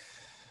back.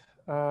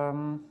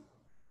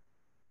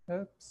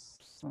 Oops,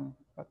 some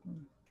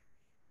button.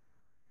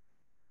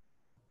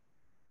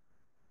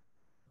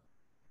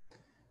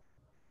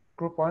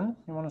 Group 1,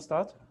 you want to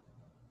start?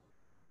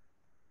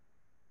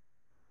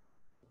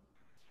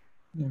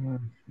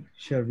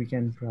 Sure, we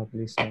can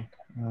probably start.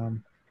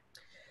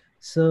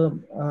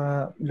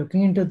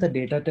 Looking into the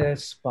data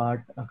test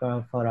part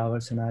for our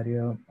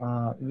scenario,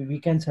 we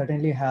can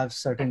certainly have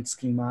certain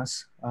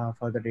schemas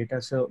for the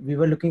data. So we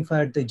were looking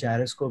for the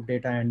gyroscope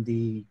data and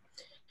the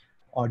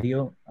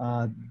audio.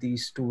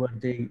 These two were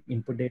the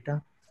input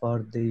data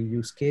for the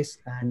use case,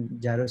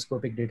 and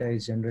gyroscopic data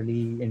is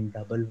generally in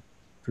double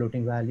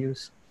floating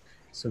values.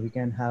 So we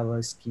can have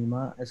a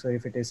schema. So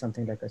if it is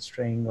something like a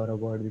string or a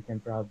word, we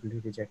can probably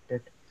reject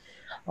it.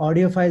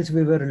 Audio files,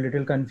 we were a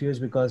little confused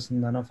because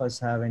none of us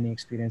have any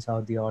experience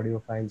how the audio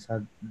files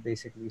are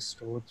basically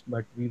stored,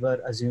 but we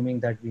were assuming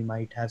that we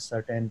might have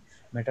certain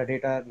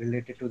metadata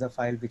related to the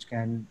file which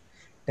can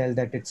tell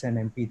that it's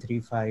an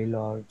MP3 file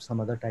or some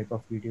other type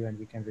of video, and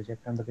we can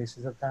reject on the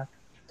basis of that.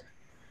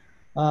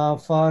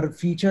 For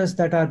features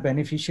that are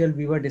beneficial,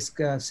 we were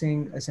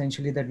discussing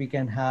essentially that we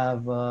can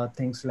have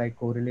things like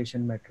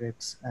correlation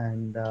metrics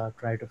and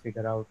try to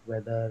figure out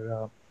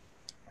whether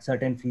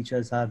certain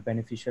features are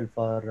beneficial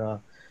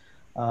for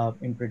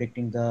in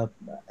predicting the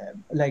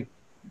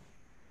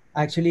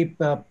actually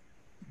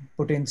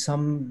put in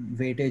some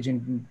weightage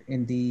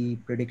in the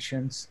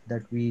predictions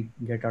that we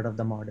get out of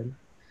the model.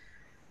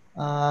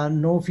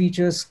 No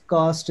features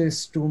cost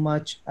is too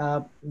much.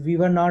 We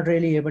were not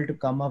really able to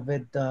come up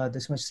with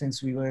this much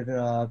since we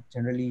were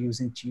generally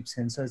using cheap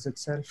sensors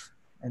itself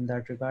in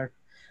that regard.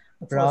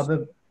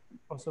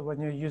 Also, when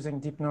you're using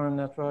deep neural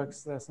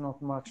networks, there's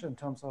not much in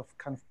terms of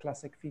kind of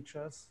classic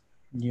features.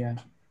 Yeah.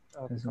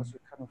 Because you're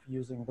kind of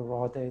using the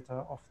raw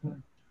data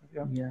often.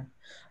 Yeah.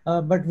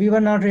 But we were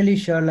not really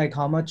sure like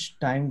how much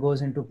time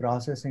goes into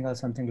processing or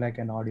something like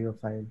an audio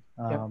file.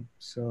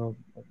 So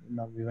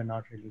no, we were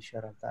not really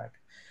sure of that.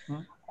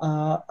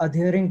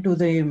 Adhering to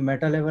the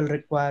meta level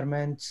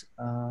requirements,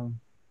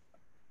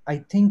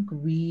 I think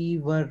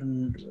we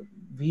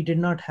did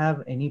not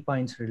have any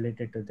points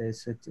related to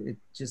this. It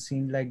just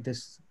seemed like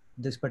this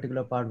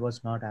particular part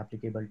was not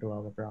applicable to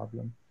our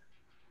problem.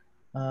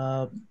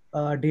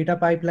 Data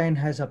pipeline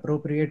has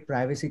appropriate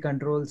privacy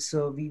controls.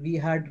 So we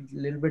had a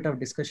little bit of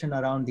discussion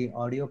around the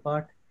audio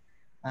part.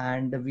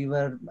 and we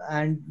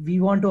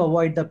want to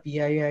avoid the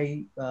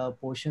PII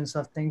portions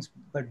of things,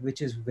 but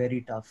which is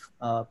very tough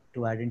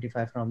to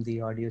identify from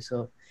the audio.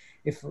 So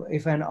if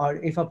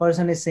a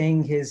person is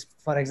saying his,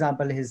 for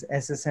example, his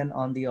SSN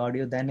on the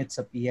audio, then it's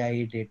a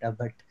PII data,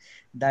 but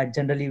that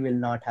generally will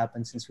not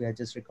happen since we are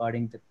just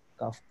recording the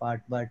cough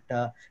part. But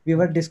we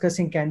were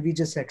discussing, can we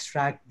just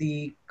extract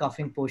the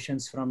coughing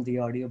portions from the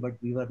audio, but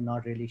we were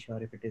not really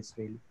sure if it is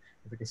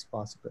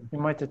possible. You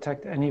might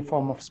detect any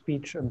form of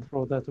speech and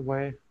throw that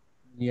away.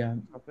 Yeah.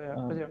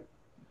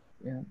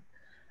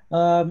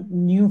 Yeah.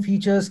 New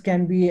features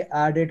can be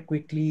added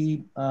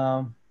quickly.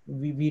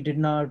 We did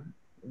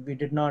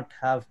not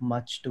have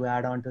much to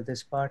add on to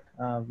this part.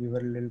 We were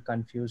a little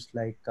confused,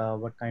 like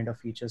what kind of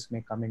features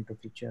may come into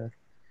feature.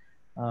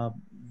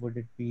 Would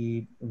it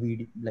be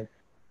video? Like,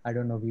 I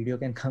don't know, video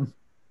can come.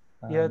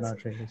 Yeah,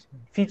 not really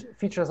sure.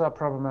 Features are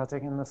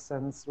problematic in this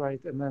sense,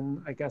 right? And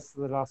then I guess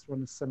the last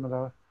one is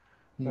similar.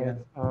 Yeah.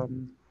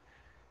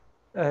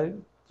 Right?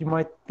 You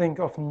might think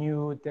of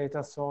new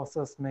data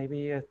sources,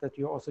 maybe that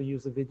you also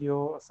use a video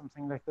or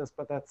something like this,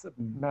 but that's a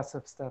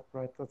massive step,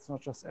 right? That's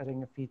not just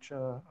adding a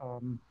feature.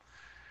 All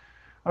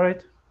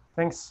right,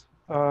 thanks.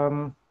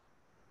 Group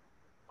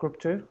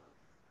 2.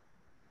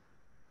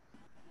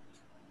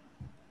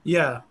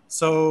 Yeah,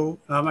 so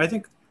I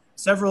think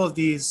several of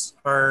these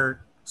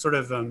are sort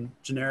of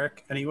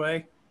generic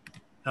anyway,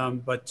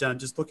 but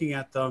just looking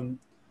at them,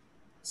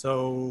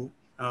 so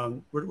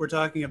we're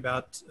talking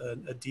about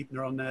a deep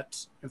neural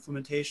net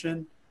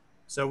implementation.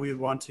 So we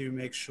want to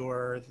make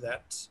sure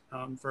that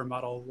for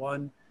model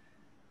 1,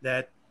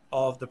 that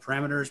all of the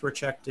parameters were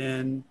checked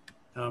in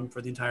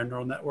for the entire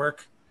neural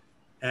network,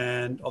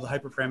 and all the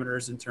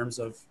hyperparameters in terms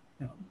of,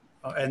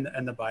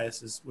 and the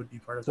biases would be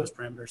part of those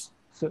parameters.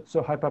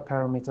 So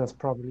hyperparameters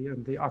probably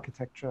in the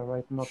architecture,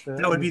 right? Not the.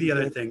 That would be the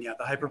other thing, yeah.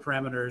 The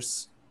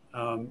hyperparameters,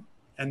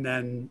 and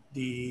then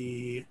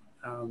the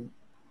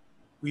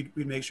we'd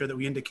make sure that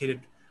we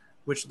indicated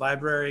which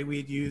library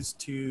we'd use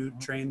to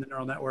train the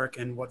neural network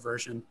and what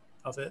version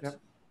of it. Yep.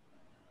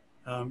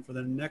 For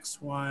the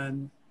next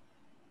one,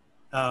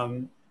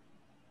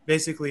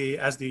 basically,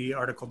 as the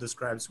article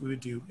describes, we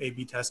would do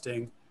A/B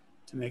testing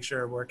to make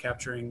sure we're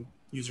capturing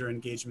user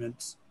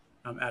engagement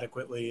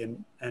adequately,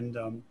 and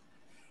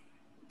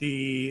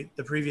the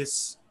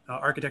previous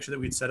architecture that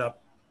we'd set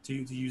up to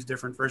use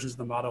different versions of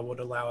the model would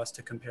allow us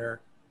to compare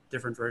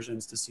different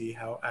versions to see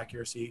how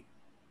accuracy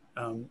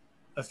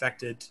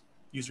affected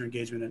user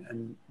engagement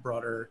and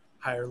broader,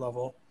 higher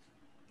level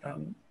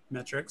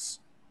metrics.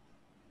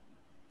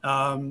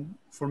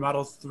 For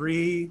model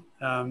 3,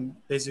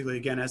 basically,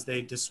 again, as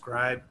they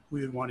describe,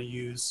 we would want to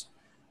use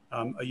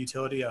a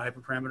utility, a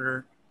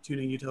hyperparameter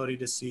tuning utility,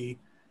 to see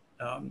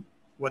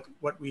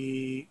what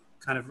we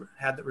kind of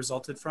had that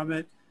resulted from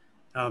it.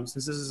 Since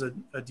this is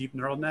a deep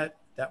neural net,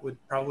 that would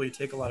probably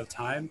take a lot of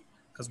time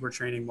because we're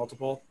training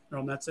multiple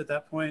neural nets at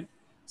that point.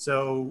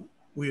 So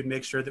we would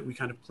make sure that we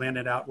kind of plan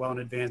it out well in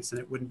advance, and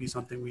it wouldn't be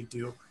something we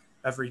do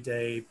every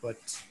day, but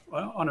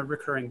on a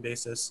recurring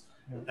basis,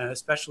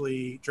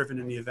 especially driven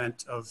in the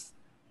event of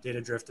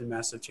data drift and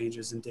massive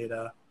changes in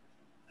data.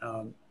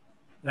 And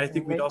I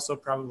think we'd also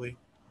probably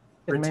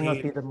It may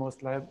not be the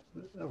most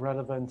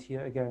relevant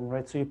here again,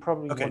 right? So you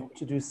probably want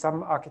to do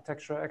some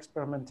architecture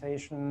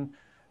experimentation,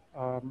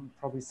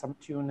 probably some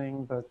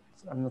tuning, but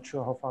I'm not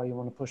sure how far you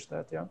want to push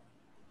that, yeah?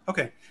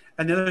 Okay,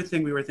 and the other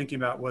thing we were thinking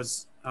about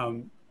was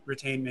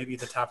retain maybe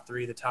the top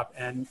 3, the top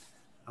N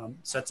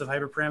sets of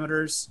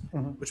hyperparameters,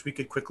 which we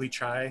could quickly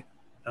try,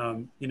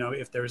 you know,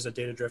 if there was a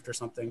data drift or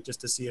something, just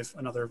to see if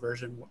another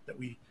version that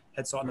we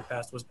had saw in the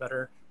past was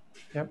better.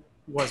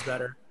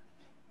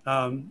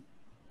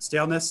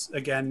 Staleness,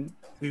 again,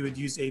 we would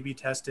use A/B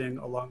testing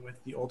along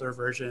with the older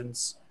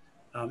versions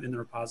in the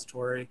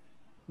repository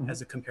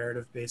as a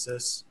comparative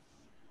basis.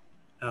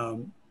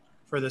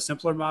 For the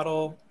simpler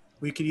model,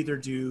 we could either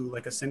do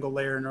like a single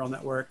layer neural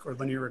network or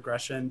linear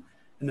regression,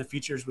 and the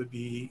features would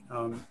be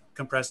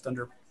compressed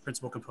under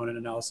principal component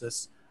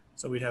analysis.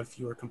 So we'd have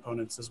fewer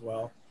components as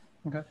well.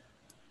 Okay.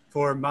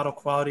 For model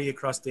quality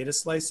across data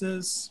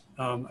slices,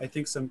 I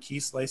think some key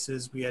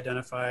slices we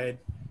identified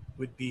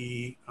would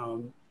be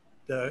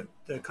the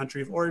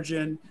country of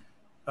origin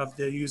of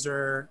the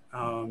user,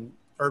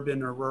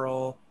 urban or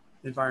rural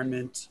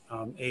environment,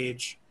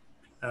 age.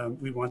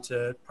 We want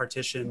to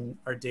partition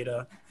our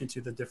data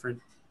into the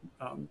different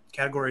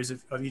categories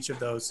of each of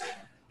those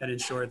and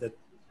ensure that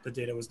the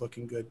data was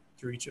looking good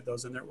through each of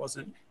those and there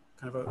wasn't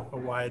kind of a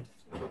wide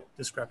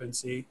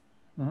discrepancy.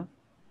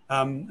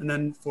 And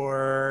then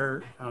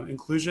for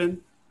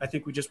inclusion, I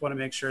think we just want to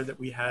make sure that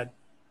we had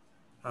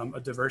a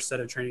diverse set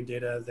of training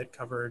data that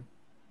covered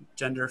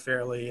gender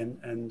fairly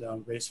and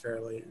race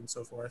fairly and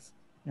so forth.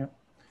 Yeah.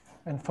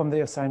 And from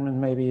the assignment,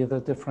 maybe the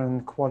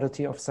different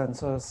quality of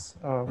sensors,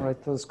 right?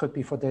 Those could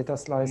be for data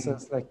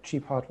slices, like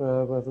cheap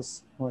hardware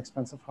versus more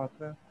expensive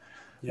hardware.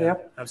 Yeah,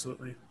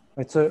 absolutely.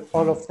 Right, so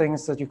all of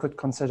things that you could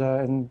consider,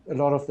 and a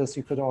lot of this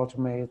you could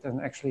automate and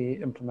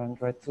actually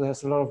implement, right? So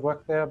there's a lot of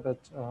work there, but,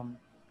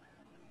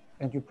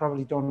 and you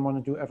probably don't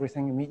want to do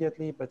everything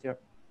immediately, but yeah.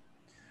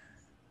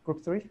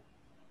 Group 3?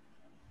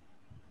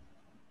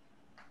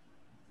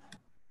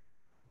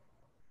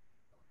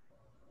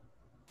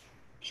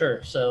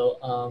 Sure.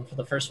 So for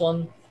the first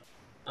one,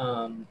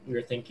 we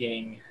were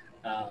thinking,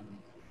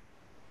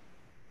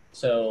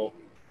 so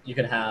you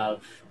could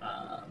have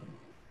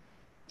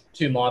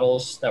two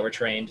models that were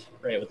trained,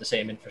 right, with the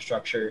same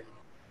infrastructure,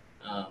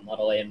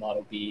 Model A and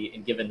Model B,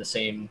 and given the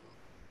same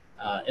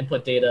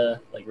input data,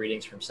 like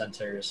readings from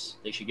sensors,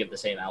 they should give the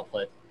same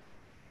output,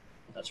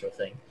 that sort of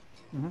thing.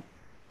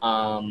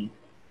 Mm-hmm.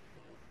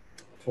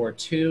 For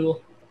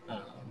two,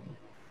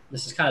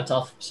 this is kind of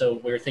tough. So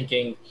we were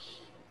thinking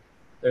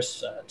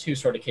there's two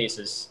sort of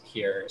cases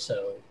here.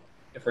 So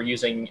if we're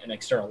using an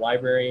external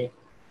library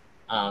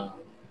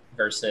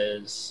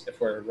versus if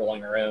we're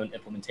rolling our own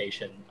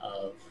implementation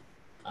of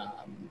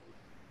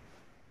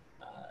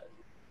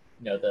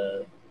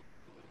the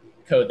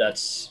code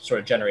that's sort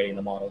of generating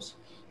the models.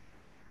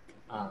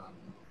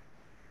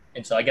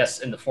 And so I guess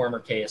in the former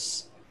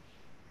case,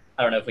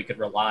 I don't know if we could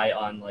rely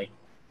on like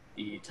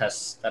the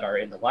tests that are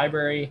in the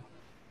library.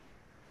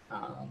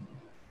 Not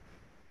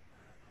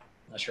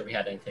sure we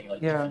had anything like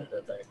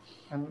definitive there.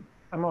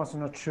 I'm also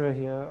not sure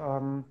here.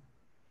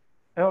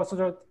 I also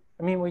don't,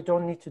 I mean, we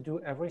don't need to do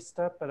every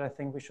step, but I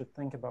think we should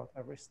think about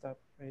every step,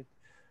 right?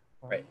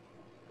 Right.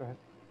 Go ahead.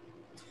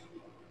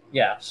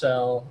 Yeah,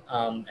 so,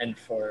 and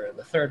for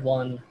the third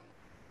one,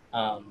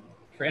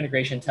 for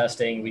integration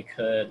testing, we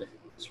could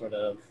sort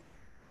of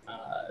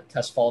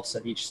test faults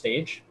at each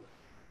stage.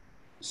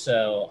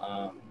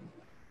 So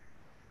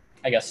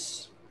I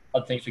guess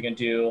other things we can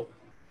do,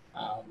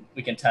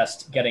 we can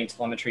test getting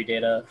telemetry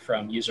data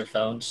from user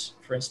phones,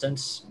 for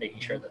instance, making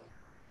sure that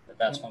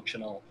that's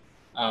functional.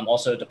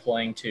 Also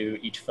deploying to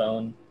each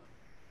phone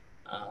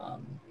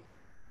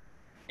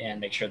and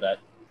make sure that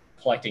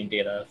collecting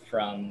data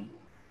from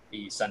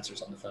the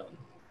sensors on the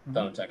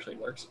phones actually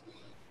works.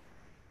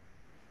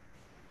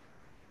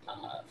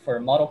 For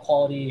model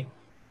quality,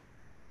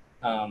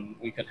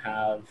 we could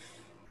have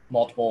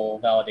multiple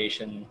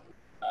validation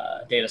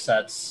data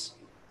sets,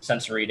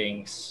 sensor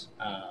readings,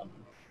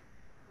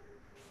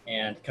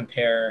 and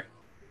compare.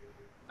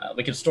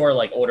 We could store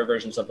like older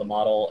versions of the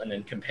model and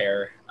then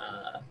compare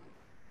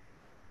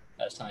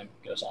as time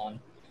goes on.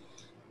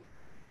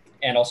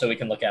 And also we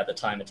can look at the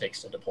time it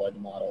takes to deploy the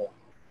model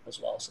as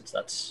well, since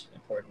that's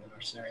important in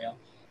our scenario.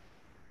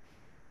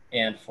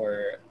 And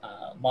for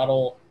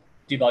model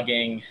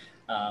debugging,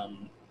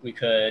 we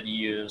could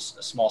use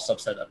a small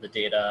subset of the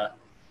data,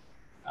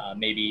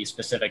 maybe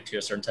specific to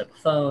a certain type of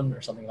phone or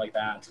something like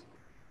that.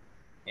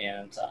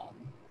 And,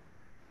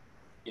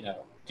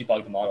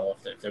 debug the model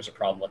if there's a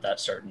problem with that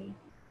certain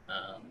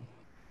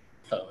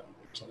phone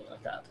or something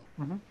like that.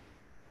 Mm-hmm.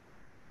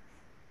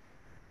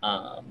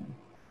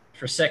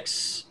 For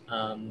 6,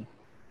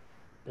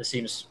 this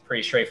seems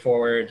pretty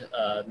straightforward.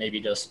 Maybe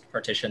just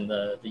partition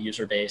the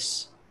user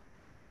base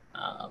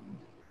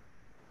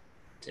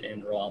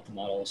and roll out the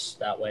models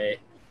that way.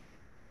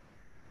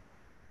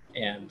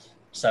 And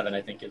 7,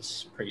 I think,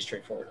 is pretty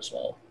straightforward as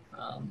well.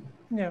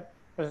 Yeah,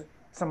 but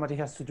somebody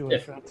has to do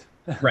it, right?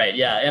 Right,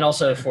 yeah. And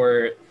also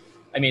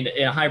in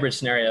a hybrid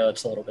scenario,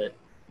 it's a little bit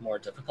more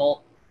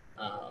difficult.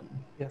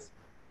 Yes.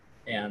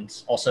 And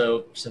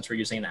also, since we're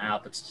using an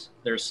app,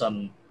 there's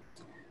some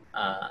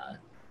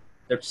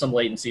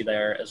latency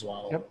there as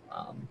well. Yep.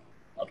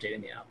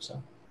 Updating the app.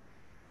 So.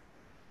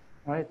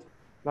 All right,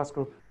 last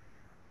group.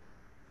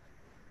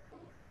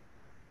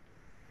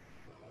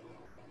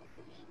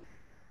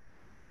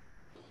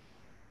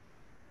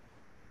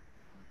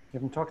 You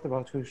haven't talked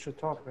about who should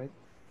talk, right?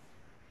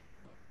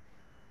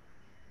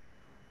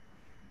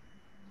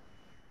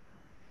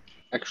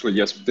 Actually,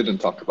 yes, we didn't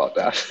talk about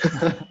that.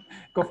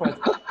 Go for it.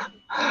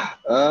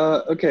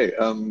 Okay,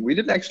 we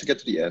didn't actually get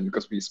to the end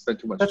because we spent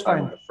too much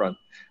time on the front.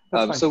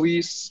 So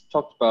we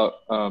talked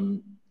about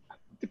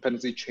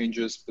dependency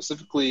changes.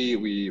 Specifically,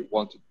 we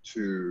wanted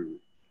to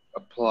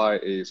apply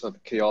a sort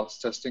of chaos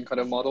testing kind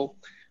of model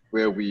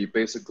where we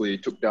basically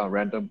took down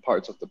random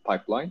parts of the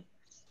pipeline.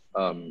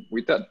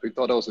 We thought it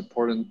was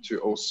important to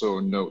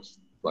also note,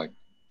 like,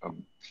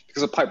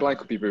 because a pipeline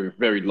could be very,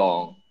 very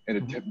long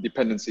and the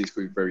dependencies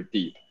could be very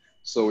deep.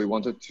 So we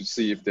wanted to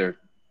see if there are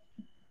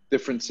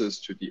differences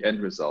to the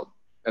end result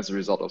as a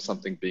result of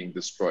something being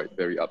destroyed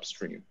very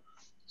upstream.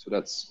 So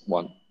that's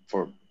one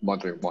for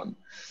monitoring 1.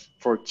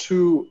 For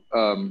 2,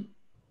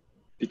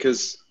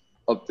 because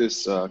of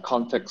this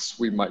context,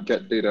 we might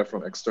get data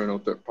from external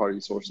third-party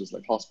sources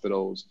like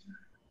hospitals.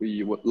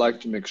 We would like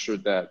to make sure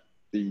that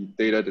the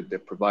data that they're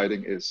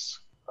providing is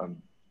of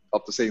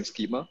the same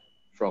schema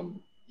from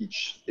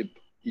each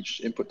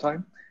input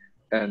time.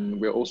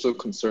 And we're also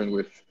concerned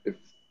with if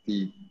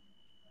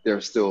they're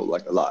still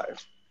like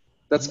alive.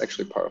 That's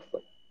actually part of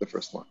the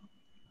first one.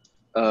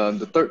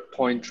 The third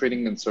point,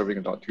 training and serving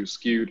are not too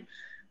skewed.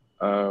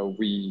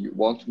 We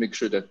want to make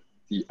sure that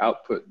the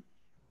output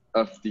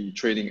of the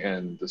training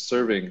and the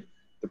serving,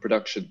 the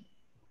production,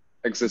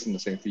 exist in the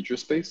same feature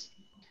space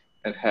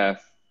and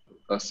have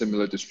a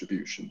similar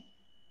distribution.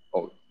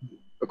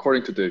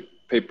 According to the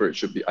paper, it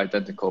should be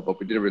identical, but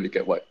we didn't really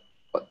get what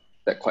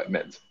that quite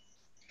meant.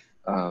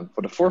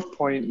 For the fourth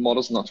point,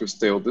 models not too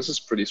stale. This is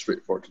pretty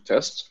straightforward to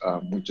test.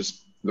 We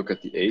just look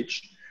at the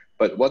age,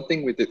 But one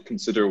thing we did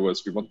consider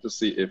was we wanted to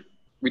see if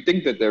we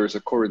think that there is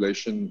a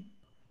correlation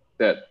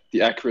that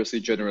the accuracy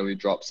generally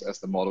drops as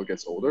the model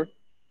gets older.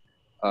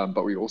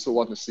 But we also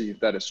want to see if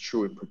that is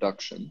true in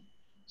production.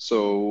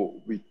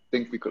 So we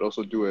think we could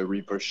also do a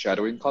reverse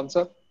shadowing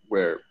concept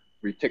where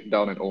we take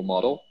down an old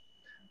model,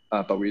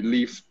 but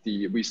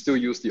we still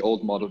use the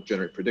old model to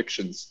generate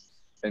predictions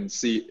and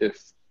see if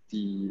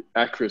the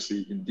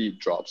accuracy indeed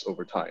drops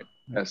over time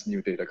as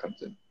new data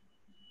comes in.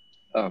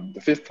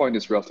 The fifth point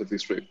is relatively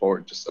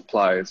straightforward, just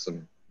apply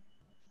some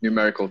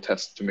numerical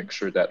tests to make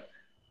sure that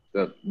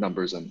the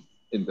numbers are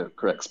in the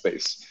correct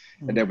space.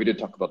 And then we did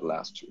talk about the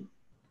last two.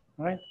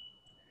 Right.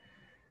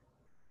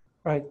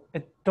 Right.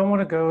 I don't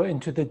want to go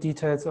into the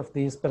details of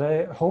these, but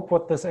I hope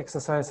what this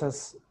exercise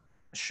has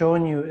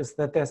shown you is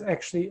that there's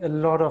actually a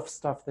lot of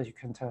stuff that you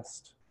can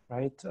test,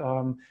 right?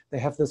 They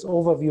have this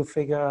overview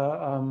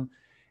figure,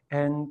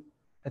 and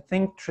I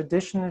think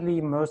traditionally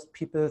most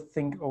people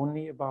think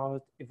only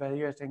about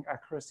evaluating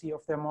accuracy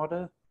of their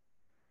model,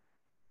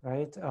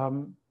 right?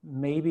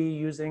 Maybe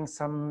using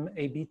some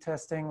A/B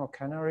testing or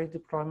canary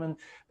deployment,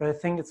 but I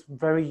think it's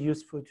very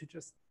useful to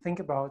just think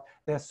about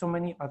there's so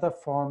many other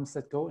forms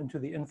that go into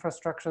the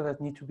infrastructure that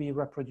need to be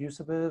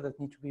reproducible, that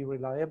need to be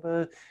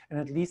reliable, and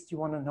at least you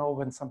want to know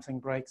when something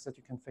breaks that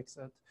you can fix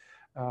it,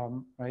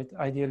 right?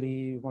 Ideally,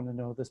 you want to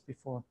know this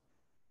before.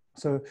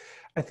 So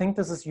I think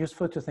this is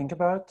useful to think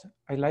about.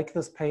 I like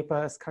this paper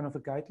as kind of a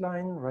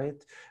guideline, right?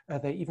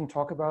 They even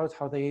talk about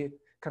how they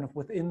kind of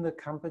within the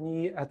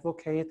company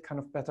advocate kind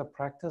of better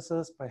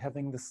practices by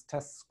having this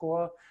test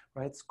score,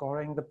 right?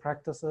 Scoring the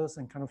practices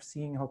and kind of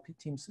seeing how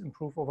teams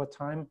improve over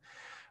time.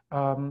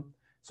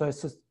 So I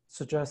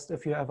suggest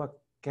if you ever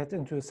get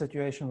into a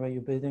situation where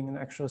you're building an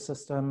actual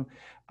system,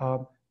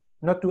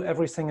 not do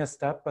every single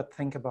step, but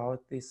think about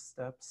these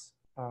steps.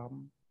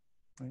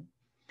 Right?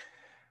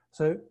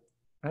 So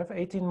I have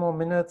 18 more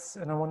minutes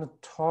and I want to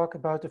talk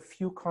about a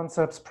few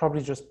concepts,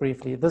 probably just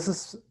briefly. This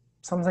is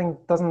something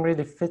doesn't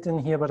really fit in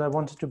here, but I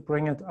wanted to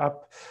bring it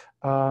up.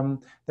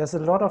 There's a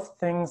lot of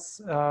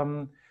things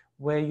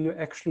where you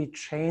actually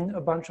chain a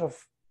bunch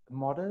of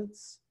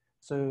models.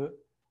 So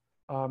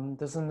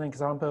this is an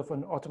example of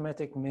an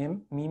automatic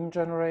meme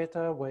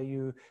generator where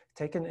you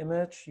take an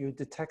image, you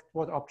detect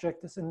what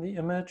object is in the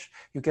image,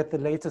 you get the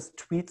latest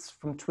tweets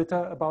from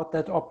Twitter about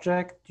that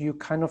object, you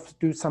kind of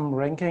do some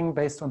ranking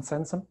based on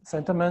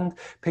sentiment,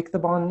 pick the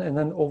one, and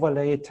then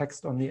overlay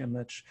text on the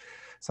image.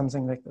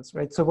 Something like this,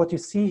 right? So what you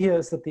see here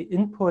is that the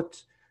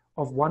input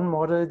of one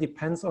model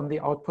depends on the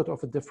output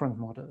of a different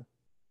model,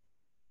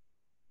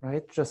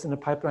 right? Just in a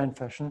pipeline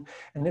fashion.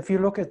 And if you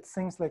look at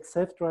things like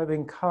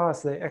self-driving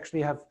cars, they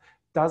actually have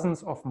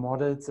dozens of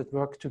models that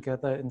work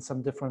together in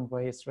some different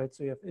ways, right?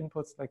 So you have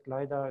inputs like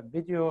LiDAR and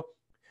video,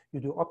 you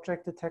do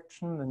object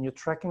detection, and you're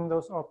tracking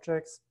those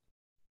objects,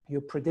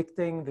 you're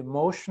predicting the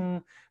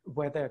motion,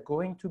 where they're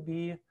going to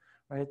be,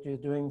 right? You're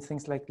doing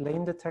things like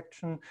lane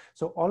detection.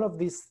 So all of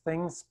these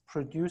things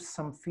produce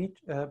some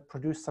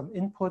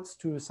inputs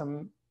to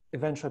some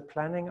eventual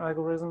planning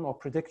algorithm or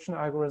prediction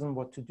algorithm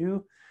what to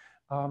do,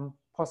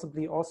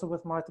 possibly also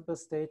with multiple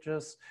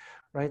stages,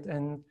 right?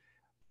 And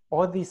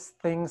all these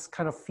things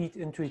kind of feed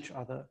into each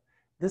other.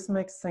 This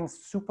makes things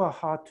super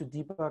hard to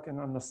debug and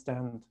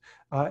understand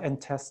and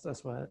test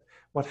as well.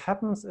 What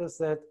happens is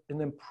that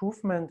an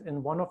improvement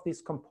in one of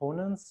these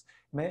components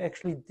may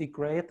actually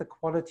degrade the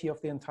quality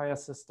of the entire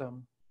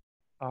system.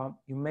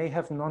 You may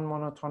have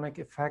non-monotonic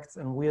effects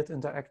and weird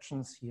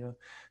interactions here.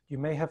 You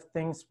may have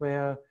things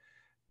where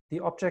the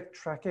object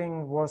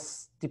tracking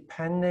was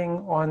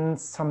depending on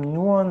some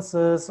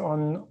nuances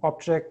on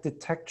object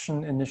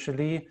detection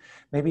initially.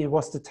 Maybe it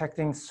was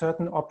detecting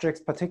certain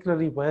objects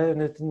particularly well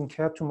and it didn't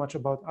care too much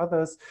about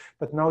others,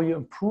 but now you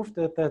improved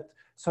it that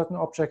certain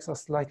objects are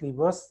slightly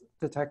worse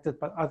detected,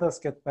 but others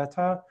get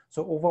better.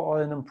 So overall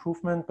an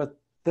improvement, but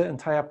the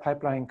entire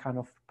pipeline kind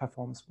of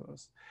performs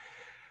worse.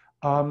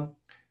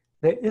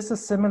 There is a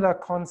similar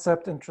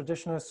concept in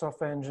traditional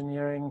software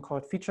engineering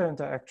called feature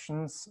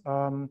interactions,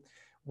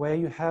 where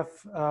you have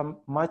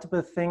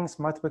multiple things,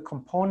 multiple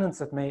components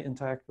that may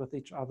interact with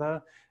each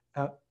other,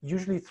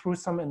 usually through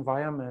some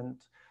environment.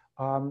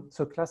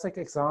 So classic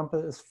example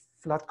is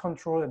flood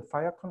control and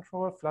fire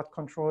control. Flood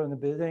control in a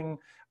building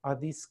are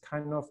these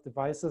kind of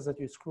devices that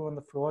you screw on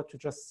the floor to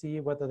just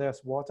see whether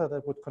there's water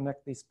that would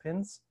connect these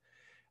pins.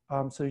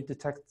 So you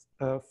detect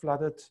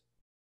flooded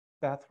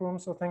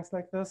bathrooms or things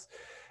like this.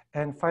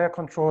 And fire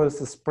control is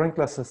the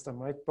sprinkler system,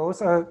 right?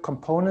 Both are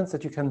components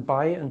that you can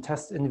buy and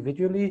test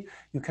individually.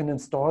 You can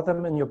install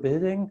them in your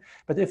building,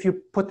 but if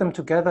you put them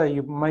together,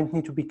 you might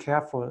need to be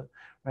careful,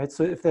 right?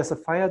 So if there's a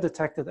fire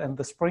detected and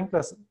the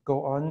sprinklers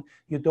go on,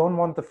 you don't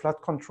want the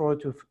flood control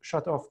to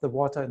shut off the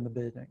water in the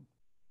building,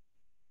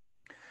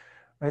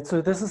 right?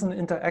 So this is an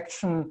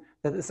interaction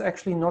that is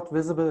actually not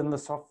visible in the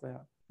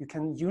software. You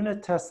can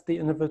unit test the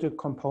individual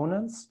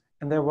components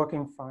and they're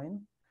working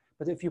fine.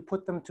 But if you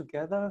put them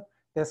together,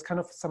 there's kind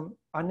of some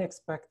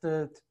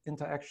unexpected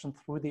interaction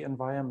through the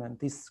environment.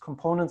 These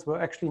components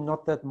were actually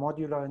not that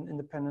modular and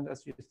independent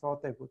as you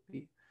thought they would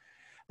be.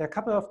 There are a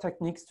couple of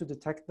techniques to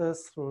detect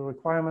this through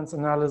requirements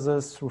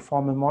analysis, through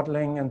formal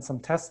modeling and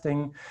some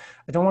testing.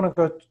 I don't want to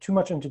go too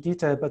much into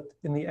detail, but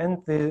in the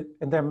end,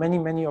 and there are many,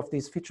 many of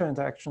these feature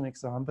interaction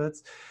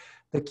examples.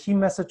 The key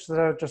message that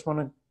I just want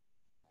to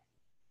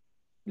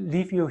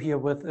leave you here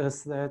with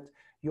is that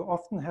you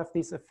often have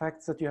these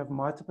effects that you have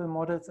multiple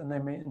models and they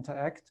may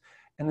interact.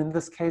 And in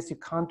this case, you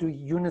can't do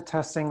unit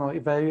testing or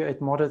evaluate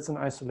models in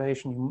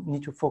isolation. You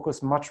need to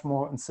focus much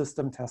more on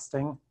system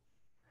testing,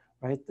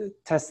 right?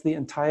 Test the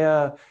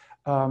entire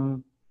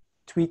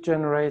tweet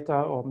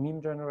generator or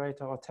meme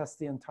generator, or test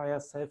the entire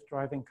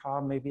self-driving car,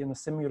 maybe in a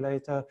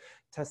simulator,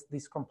 test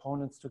these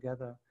components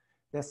together.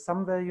 There's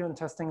some value in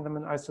testing them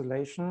in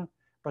isolation,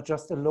 but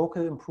just a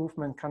local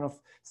improvement, kind of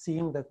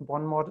seeing that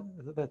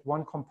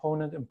one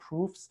component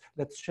improves,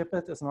 let's ship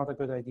it, is not a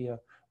good idea,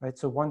 right?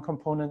 So one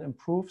component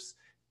improves,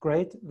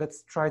 great,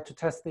 let's try to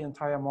test the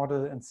entire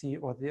model and see,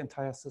 or the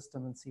entire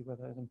system, and see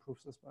whether it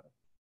improves as well.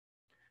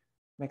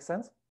 Make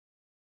sense?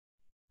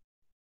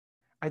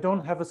 I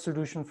don't have a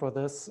solution for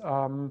this.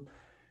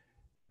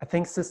 I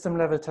think system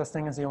level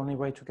testing is the only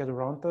way to get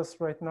around this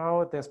right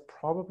now. There's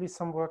probably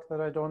some work that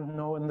I don't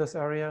know in this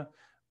area,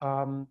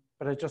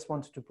 but I just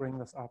wanted to bring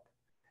this up.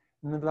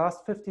 In the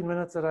last 15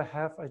 minutes that I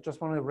have, I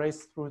just want to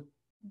race through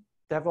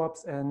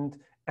DevOps and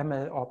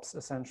MLOps,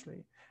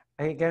 essentially.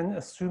 I again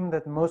assume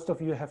that most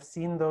of you have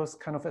seen those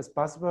kind of as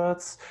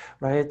buzzwords,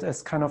 right?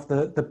 As kind of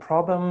the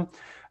problem.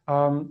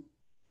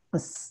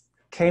 This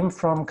came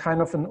from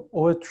kind of an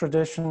old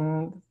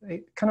tradition,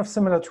 kind of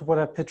similar to what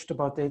I pitched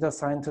about data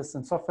scientists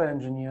and software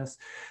engineers,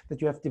 that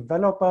you have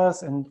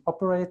developers and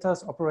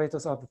operators.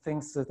 Operators are the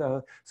things that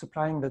are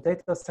supplying the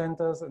data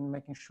centers and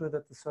making sure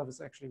that the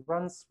service actually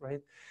runs,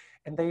 right?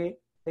 And they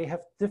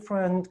have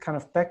different kind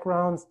of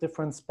backgrounds,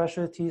 different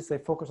specialties. They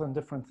focus on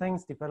different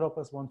things.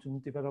 Developers want to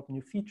develop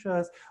new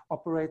features.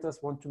 Operators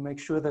want to make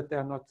sure that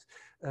they're not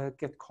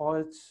get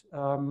called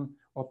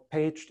or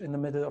paged in the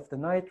middle of the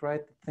night,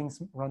 right?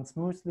 Things run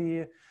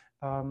smoothly.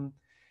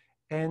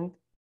 And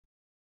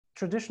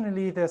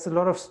traditionally, there's a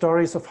lot of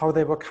stories of how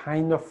they were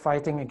kind of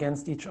fighting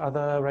against each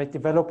other, right?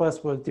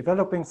 Developers were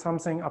developing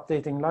something,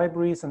 updating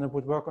libraries, and it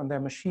would work on their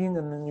machine,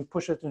 and then you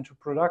push it into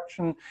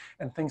production,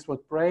 and things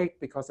would break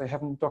because they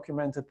haven't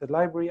documented the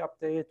library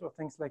update or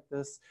things like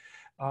this.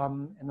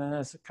 And then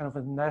there's kind of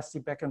a nasty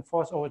back and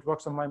forth. Oh, it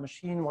works on my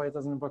machine, why it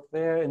doesn't work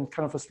there? And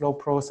kind of a slow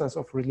process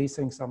of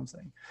releasing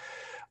something.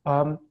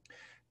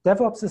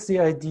 DevOps is the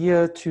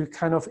idea to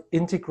kind of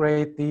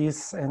integrate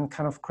these and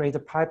kind of create a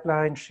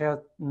pipeline, shared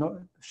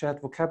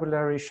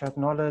vocabulary, shared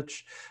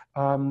knowledge,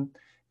 and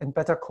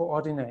better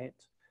coordinate.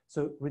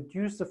 So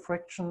reduce the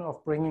friction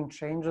of bringing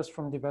changes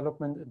from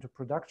development into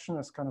production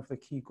is kind of the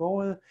key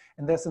goal.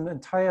 And there's an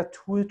entire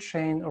tool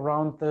chain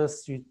around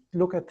this. You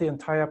look at the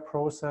entire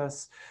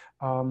process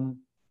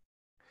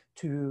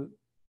to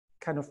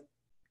kind of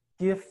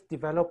give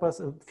developers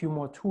a few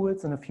more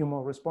tools and a few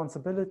more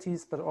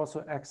responsibilities, but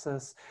also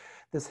access.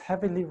 This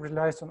heavily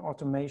relies on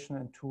automation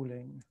and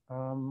tooling.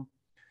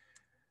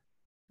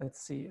 Let's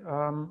see.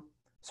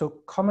 So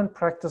common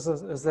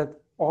practices is that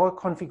all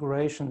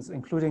configurations,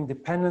 including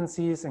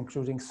dependencies,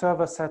 including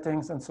server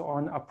settings, and so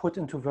on, are put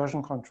into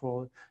version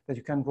control, that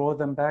you can roll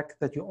them back,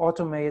 that you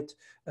automate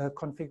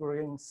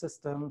configuring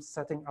systems,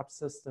 setting up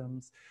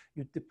systems.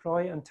 You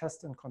deploy and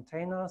test in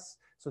containers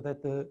so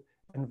that the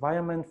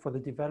environment for the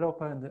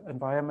developer and the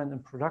environment in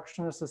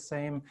production is the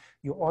same.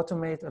 You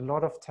automate a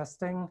lot of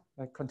testing,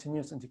 like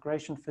continuous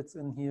integration fits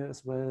in here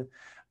as well.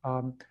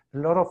 A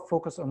lot of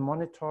focus on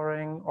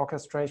monitoring,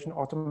 orchestration,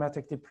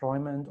 automatic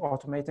deployment,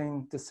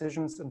 automating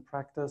decisions in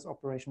practice,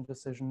 operation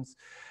decisions.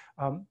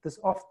 This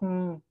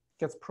often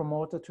gets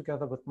promoted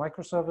together with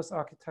microservice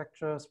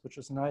architectures, which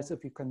is nice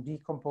if you can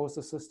decompose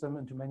the system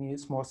into many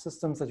small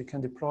systems that you can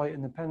deploy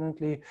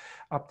independently,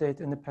 update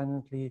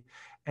independently.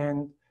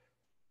 And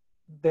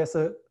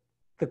the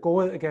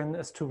goal again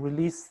is to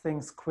release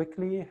things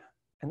quickly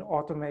and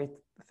automate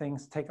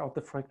things, take out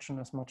the friction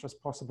as much as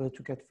possible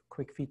to get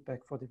quick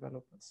feedback for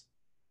developers.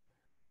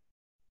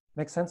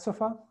 Make sense so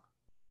far?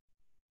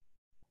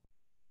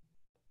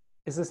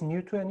 Is this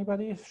new to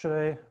anybody? Should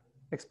I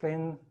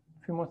explain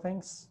a few more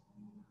things?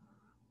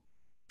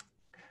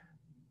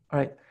 All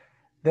right,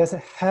 there's a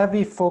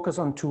heavy focus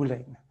on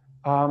tooling.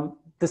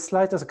 This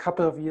slide is a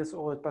couple of years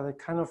old, but it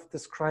kind of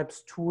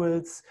describes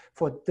tools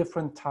for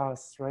different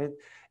tasks, right?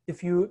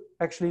 If you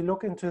actually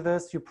look into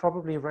this, you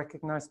probably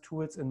recognize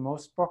tools in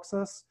most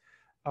boxes,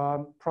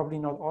 probably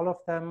not all of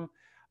them.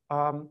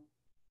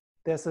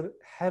 There's a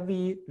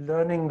heavy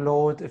learning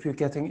load if you're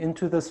getting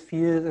into this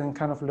field and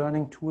kind of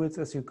learning tools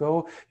as you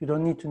go. You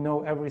don't need to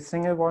know every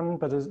single one,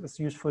 but it's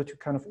useful to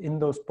kind of in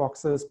those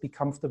boxes be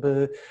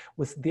comfortable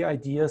with the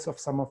ideas of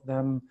some of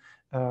them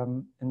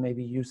and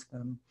maybe use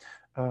them.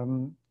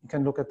 You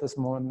can look at this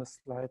more in the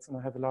slides, and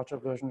I have a larger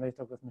version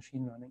later with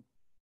machine learning.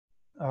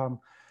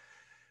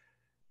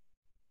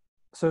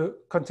 So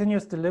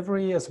continuous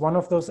delivery is one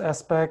of those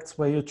aspects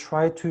where you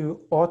try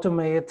to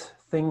automate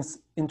things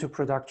into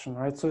production,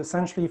 right? So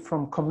essentially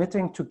from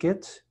committing to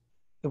Git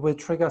it will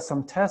trigger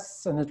some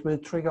tests, and it will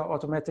trigger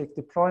automatic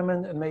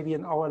deployment, and maybe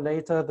an hour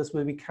later, this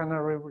will be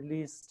canary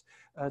released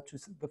to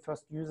the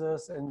first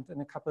users, and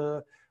in a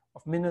couple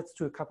of minutes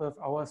to a couple of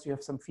hours, you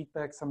have some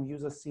feedback. Some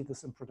users see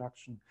this in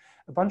production.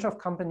 A bunch of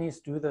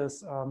companies do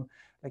this,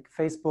 like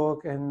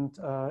Facebook and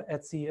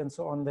Etsy and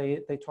so on.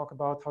 They talk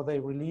about how they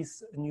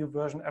release a new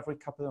version every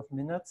couple of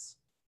minutes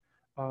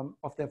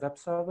of their web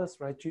service,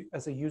 right?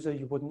 As a user,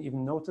 you wouldn't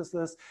even notice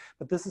this,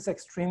 but this is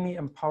extremely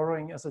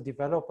empowering as a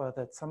developer,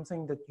 that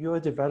something that you're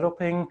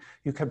developing,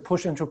 you can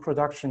push into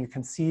production, you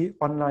can see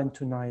online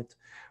tonight,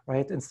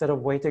 right? Instead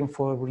of waiting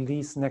for a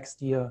release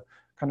next year.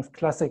 Kind of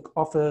classic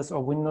Office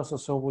or Windows or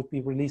so would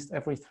be released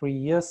every 3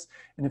 years.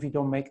 And if you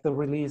don't make the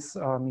release,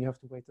 you have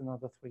to wait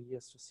another 3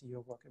 years to see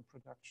your work in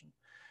production.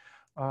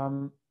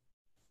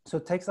 So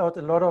it takes out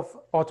a lot of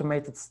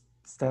automated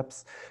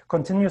steps.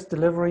 Continuous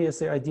delivery is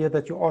the idea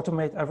that you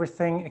automate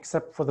everything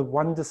except for the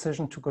one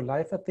decision to go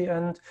live at the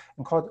end.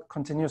 And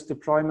continuous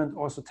deployment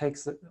also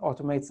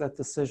automates that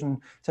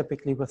decision,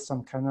 typically with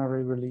some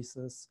canary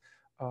releases.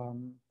 Let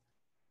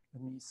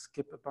me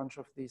skip a bunch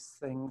of these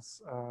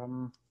things.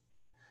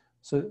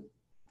 So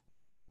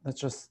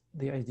that's just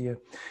the idea.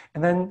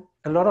 And then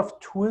a lot of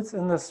tools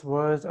in this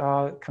world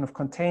are kind of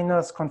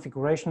containers,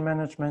 configuration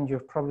management.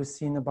 You've probably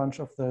seen a bunch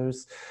of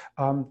those.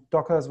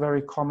 Docker is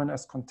very common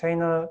as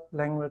container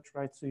language,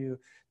 right? So you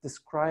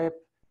describe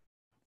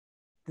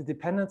the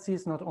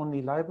dependencies, not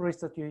only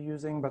libraries that you're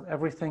using, but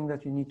everything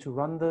that you need to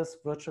run this,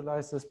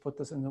 virtualize this, put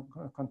this in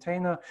a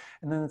container.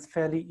 And then it's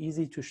fairly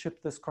easy to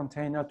ship this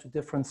container to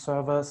different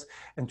servers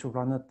and to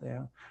run it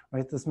there,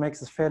 right? This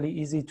makes it fairly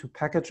easy to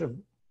package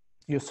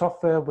your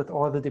software with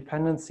all the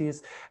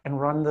dependencies and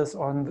run this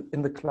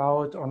in the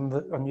cloud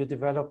on your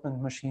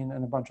development machine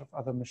and a bunch of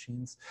other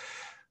machines.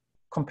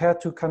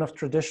 Compared to kind of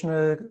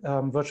traditional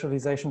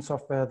virtualization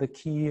software, the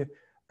key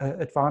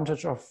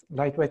advantage of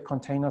lightweight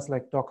containers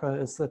like Docker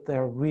is that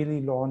they're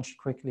really launched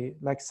quickly,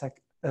 like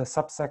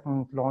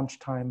sub-second launch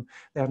time.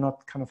 They're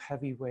not kind of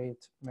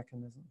heavyweight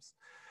mechanisms.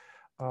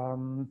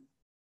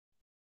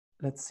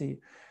 Let's see.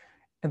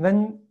 And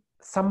then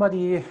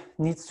somebody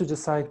needs to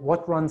decide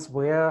what runs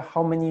where,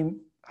 how many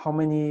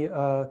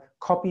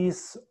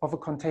copies of a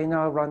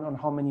container run on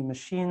how many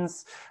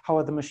machines, how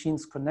are the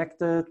machines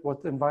connected,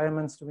 what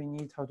environments do we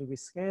need, how do we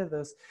scale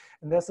this?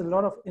 And there's a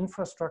lot of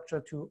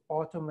infrastructure to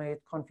automate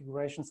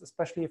configurations,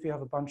 especially if you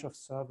have a bunch of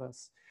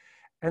servers.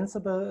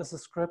 Ansible is a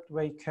script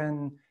where you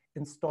can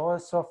install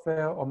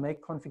software or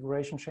make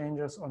configuration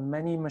changes on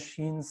many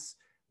machines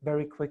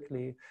very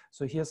quickly.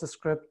 So here's a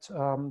script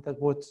that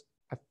would,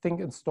 I think,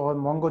 install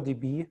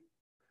MongoDB.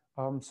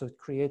 So it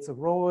creates a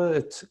role,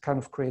 it kind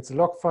of creates a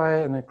log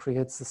file, and it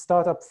creates a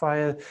startup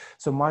file.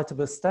 So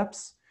multiple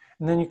steps.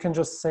 And then you can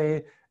just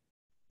say,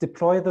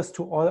 deploy this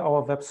to all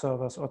our web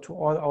servers or to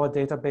all our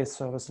database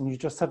servers. And you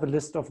just have a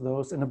list of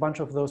those, and a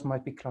bunch of those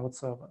might be cloud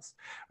servers,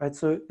 right?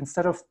 So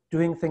instead of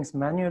doing things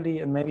manually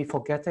and maybe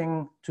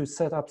forgetting to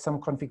set up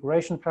some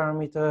configuration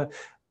parameter,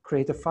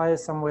 create a file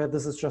somewhere,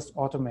 this is just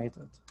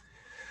automated.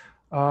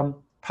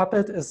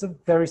 Puppet is a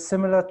very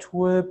similar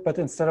tool, but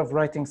instead of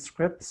writing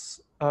scripts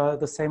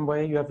the same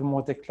way, you have a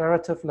more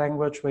declarative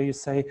language where you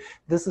say,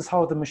 this is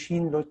how the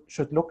machine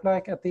should look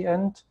like at the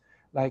end.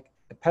 Like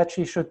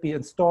Apache should be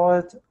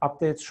installed,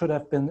 updates should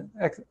have been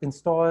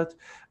installed,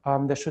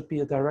 there should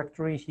be a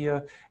directory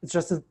here. It's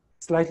just a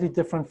slightly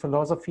different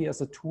philosophy as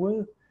a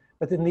tool.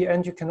 But in the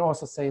end, you can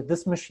also say,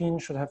 this machine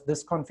should have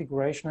this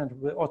configuration, and it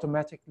will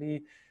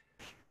automatically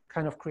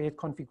kind of create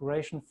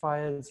configuration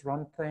files,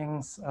 run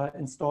things,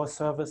 install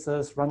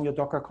services, run your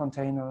Docker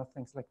container,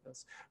 things like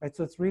this, right?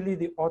 So it's really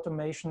the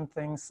automation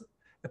things,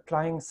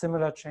 applying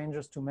similar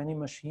changes to many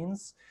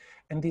machines.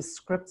 And these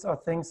scripts are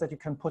things that you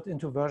can put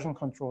into version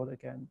control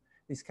again.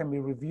 These can be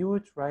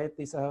reviewed, right?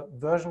 These are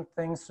version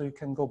things, so you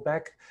can go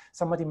back.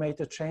 Somebody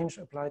made a change,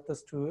 applied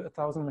this to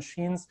 1,000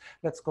 machines.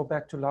 Let's go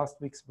back to last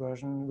week's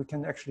version. We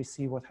can actually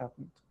see what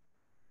happened.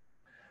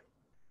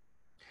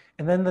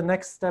 And then the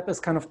next step is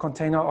kind of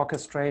container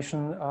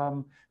orchestration.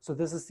 So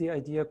this is the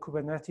idea.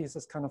 Kubernetes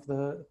is kind of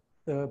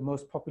the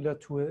most popular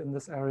tool in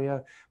this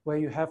area, where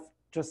you have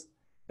just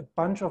a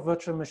bunch of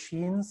virtual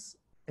machines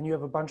and you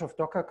have a bunch of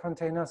Docker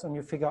containers, and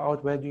you figure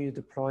out where do you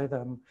deploy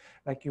them.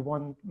 Like you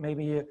want,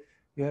 maybe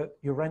you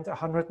rent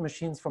 100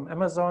 machines from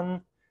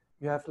Amazon,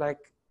 you have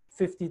like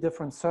 50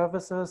 different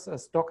services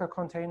as Docker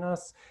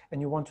containers,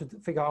 and you want to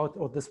figure out,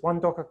 oh, this one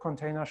Docker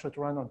container should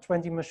run on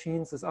 20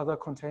 machines, this other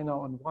container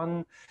on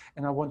 1,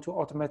 and I want to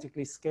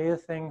automatically scale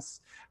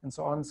things and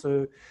so on.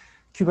 So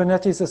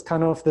Kubernetes is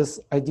kind of this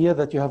idea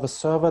that you have a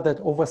server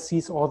that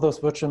oversees all those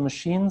virtual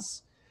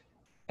machines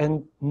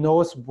and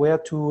knows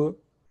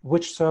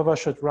which server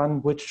should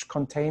run which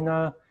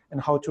container and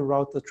how to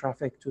route the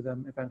traffic to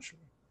them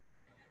eventually.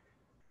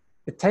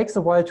 It takes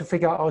a while to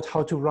figure out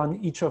how to run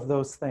each of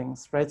those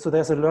things, right? So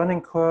there's a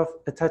learning curve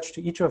attached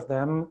to each of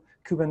them.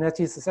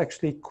 Kubernetes is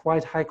actually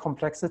quite high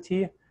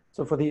complexity.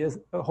 So for the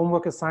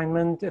homework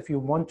assignment, if you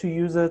want to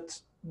use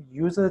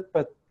it,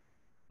 but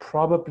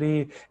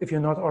probably if you're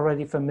not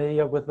already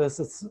familiar with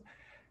this,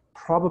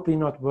 probably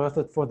not worth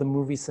it for the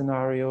movie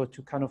scenario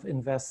to kind of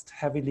invest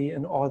heavily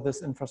in all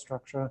this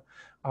infrastructure,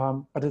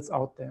 but it's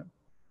out there.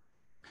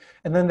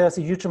 And then there's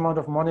a huge amount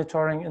of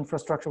monitoring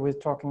infrastructure. We're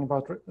talking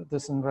about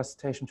this in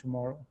recitation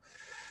tomorrow.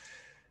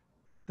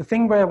 The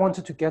thing where I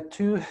wanted to get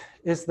to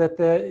is that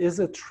there is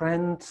a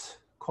trend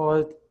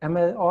called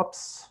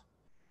MLOps,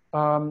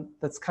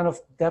 that's kind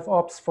of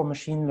DevOps for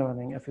machine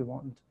learning, if you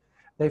want.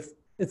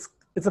 It's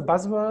a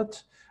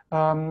buzzword.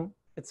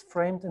 It's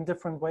framed in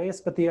different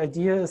ways, but the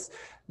idea is,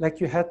 like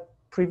you had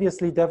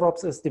previously,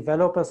 DevOps as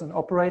developers and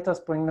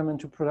operators, bring them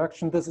into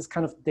production. This is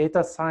kind of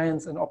data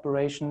science and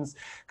operations,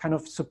 kind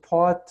of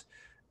support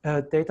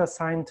data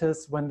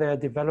scientists when they're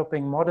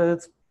developing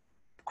models,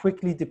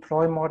 quickly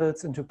deploy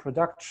models into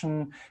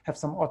production, have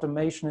some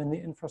automation in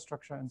the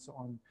infrastructure and so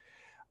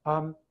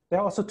on. There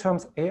are also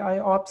terms AI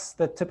ops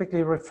that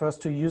typically refers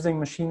to using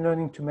machine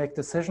learning to make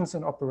decisions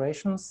in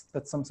operations.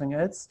 That's something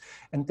else.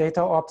 And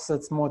data ops,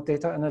 that's more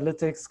data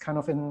analytics, kind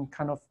of in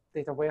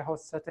data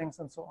warehouse settings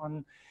and so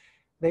on.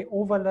 They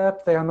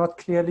overlap, they are not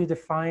clearly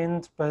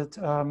defined, but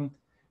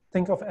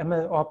think of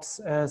ML ops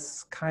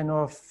as kind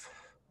of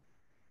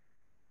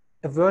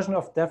a version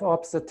of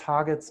DevOps that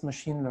targets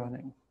machine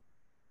learning.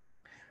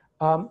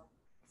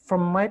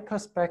 From my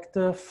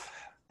perspective,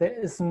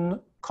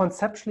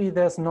 conceptually,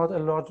 there's not a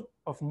lot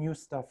of new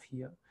stuff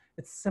here.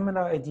 It's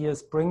similar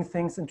ideas: bring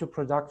things into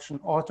production,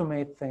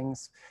 automate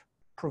things,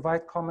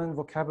 provide common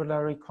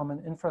vocabulary,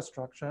 common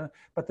infrastructure,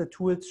 but the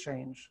tools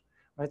change,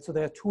 right? So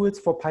there are tools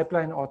for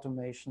pipeline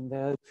automation.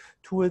 There are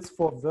tools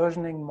for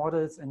versioning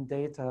models and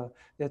data.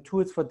 There are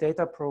tools for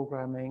data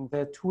programming.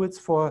 There are tools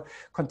for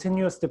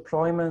continuous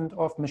deployment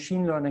of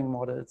machine learning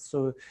models.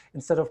 So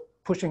instead of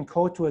pushing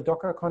code to a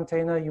Docker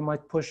container, you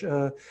might push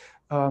a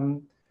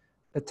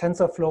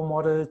TensorFlow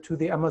model to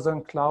the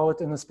Amazon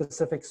cloud in a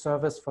specific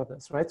service for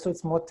this, right? So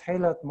it's more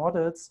tailored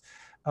models.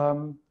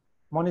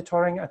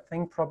 Monitoring, I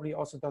think, probably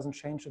also doesn't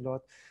change a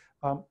lot.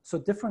 So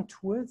different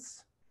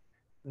tools.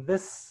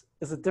 This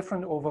is a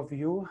different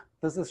overview.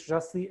 This is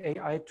just the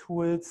AI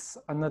tools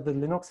under the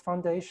Linux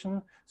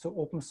Foundation. So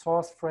open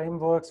source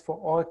frameworks for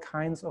all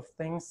kinds of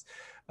things.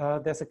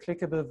 There's a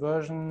clickable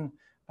version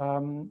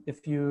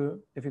if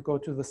you go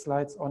to the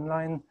slides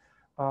online.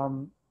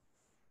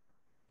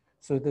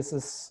 So this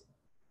is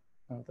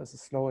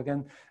slow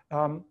again.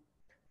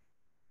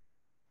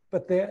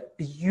 But there are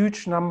a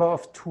huge number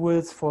of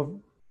tools for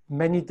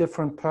many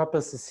different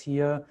purposes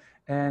here.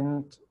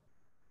 And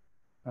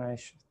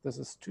this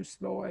is too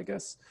slow, I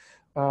guess.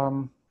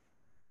 And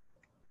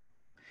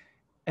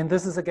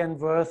this is, again,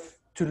 worth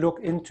to look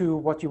into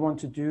what you want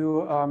to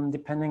do,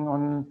 depending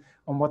on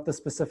what the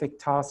specific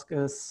task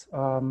is.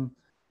 Let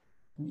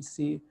me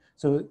see.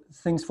 So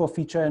things for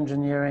feature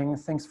engineering,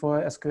 things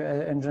for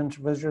SQL engine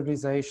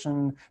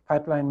visualization,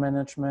 pipeline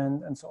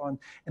management, and so on.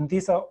 And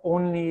these are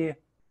only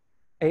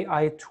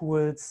AI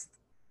tools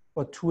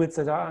or tools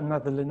that are under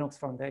the Linux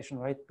Foundation,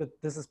 right? But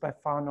this is by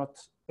far not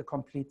a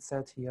complete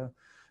set here.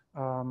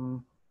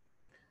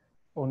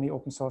 Only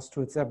open source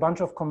tools. There are a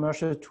bunch of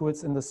commercial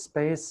tools in the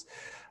space.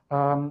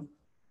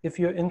 If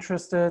you're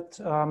interested,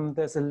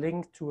 there's a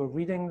link to a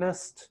reading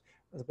list.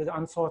 It's a bit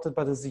unsorted,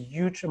 but there's a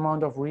huge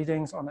amount of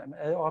readings on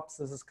ML ops.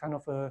 This is kind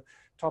of a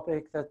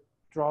topic that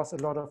draws a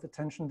lot of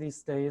attention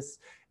these days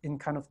in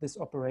kind of this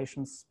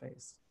operations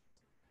space.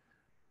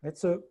 Right,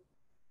 so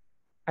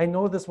I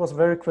know this was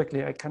very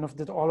quickly. I kind of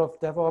did all of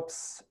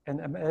DevOps and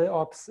ML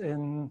ops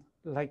in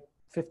like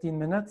 15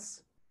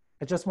 minutes.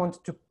 I just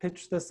wanted to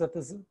pitch this, that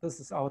this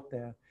is out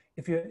there.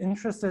 If you're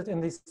interested in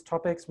these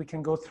topics, we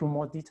can go through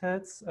more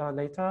details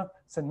later.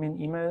 Send me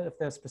an email if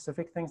there are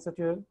specific things that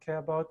you care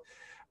about.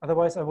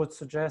 Otherwise, I would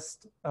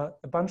suggest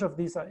a bunch of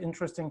these are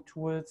interesting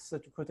tools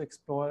that you could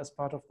explore as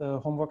part of the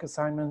homework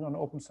assignment on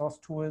open source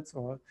tools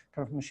or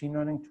kind of machine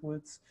learning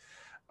tools.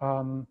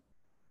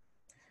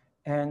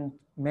 And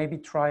maybe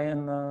try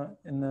in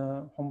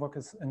the homework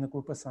in the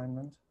group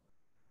assignment.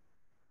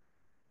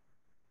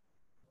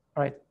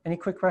 All right, any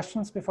quick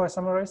questions before I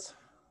summarize?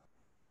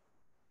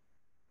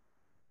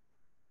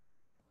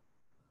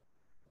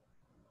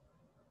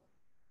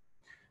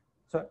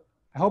 So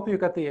I hope you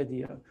got the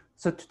idea.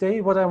 So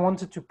today what I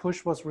wanted to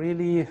push was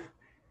really,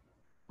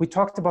 we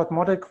talked about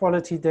model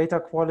quality, data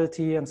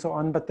quality, and so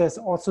on, but there's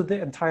also the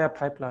entire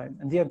pipeline.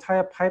 And the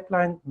entire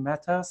pipeline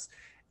matters.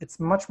 It's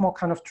much more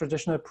kind of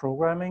traditional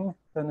programming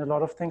than a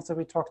lot of things that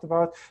we talked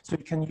about. So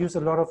you can use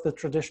a lot of the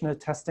traditional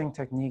testing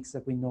techniques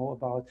that we know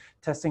about,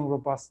 testing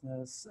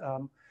robustness,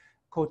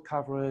 code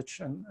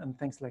coverage, and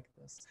things like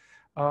this.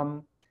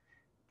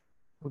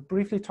 We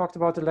briefly talked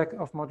about the lack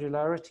of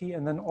modularity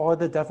and then all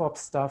the DevOps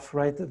stuff,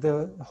 right?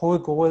 The whole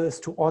goal is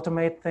to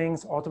automate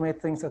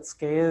things at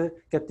scale,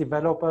 get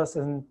developers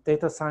and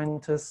data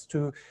scientists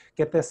to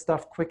get their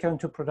stuff quicker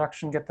into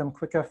production, get them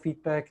quicker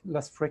feedback,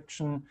 less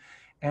friction.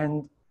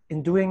 And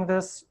in doing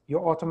this, you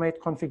automate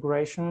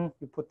configuration,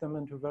 you put them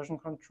into version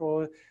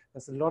control.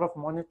 There's a lot of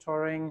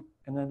monitoring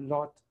and a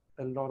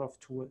lot of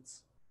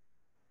tools.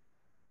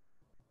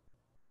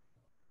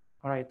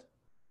 All right.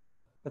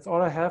 That's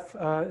all I have.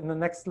 In the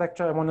next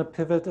lecture, I want to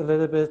pivot a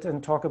little bit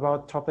and talk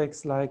about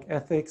topics like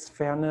ethics,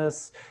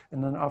 fairness,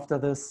 and then after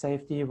this,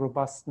 safety,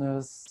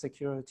 robustness,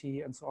 security,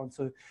 and so on.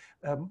 So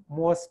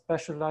more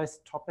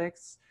specialized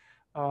topics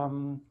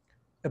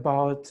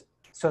about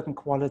certain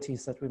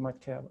qualities that we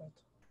might care about.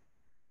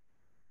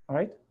 All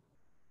right.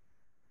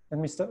 Let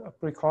me stop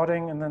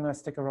recording and then I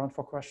stick around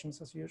for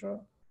questions as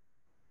usual.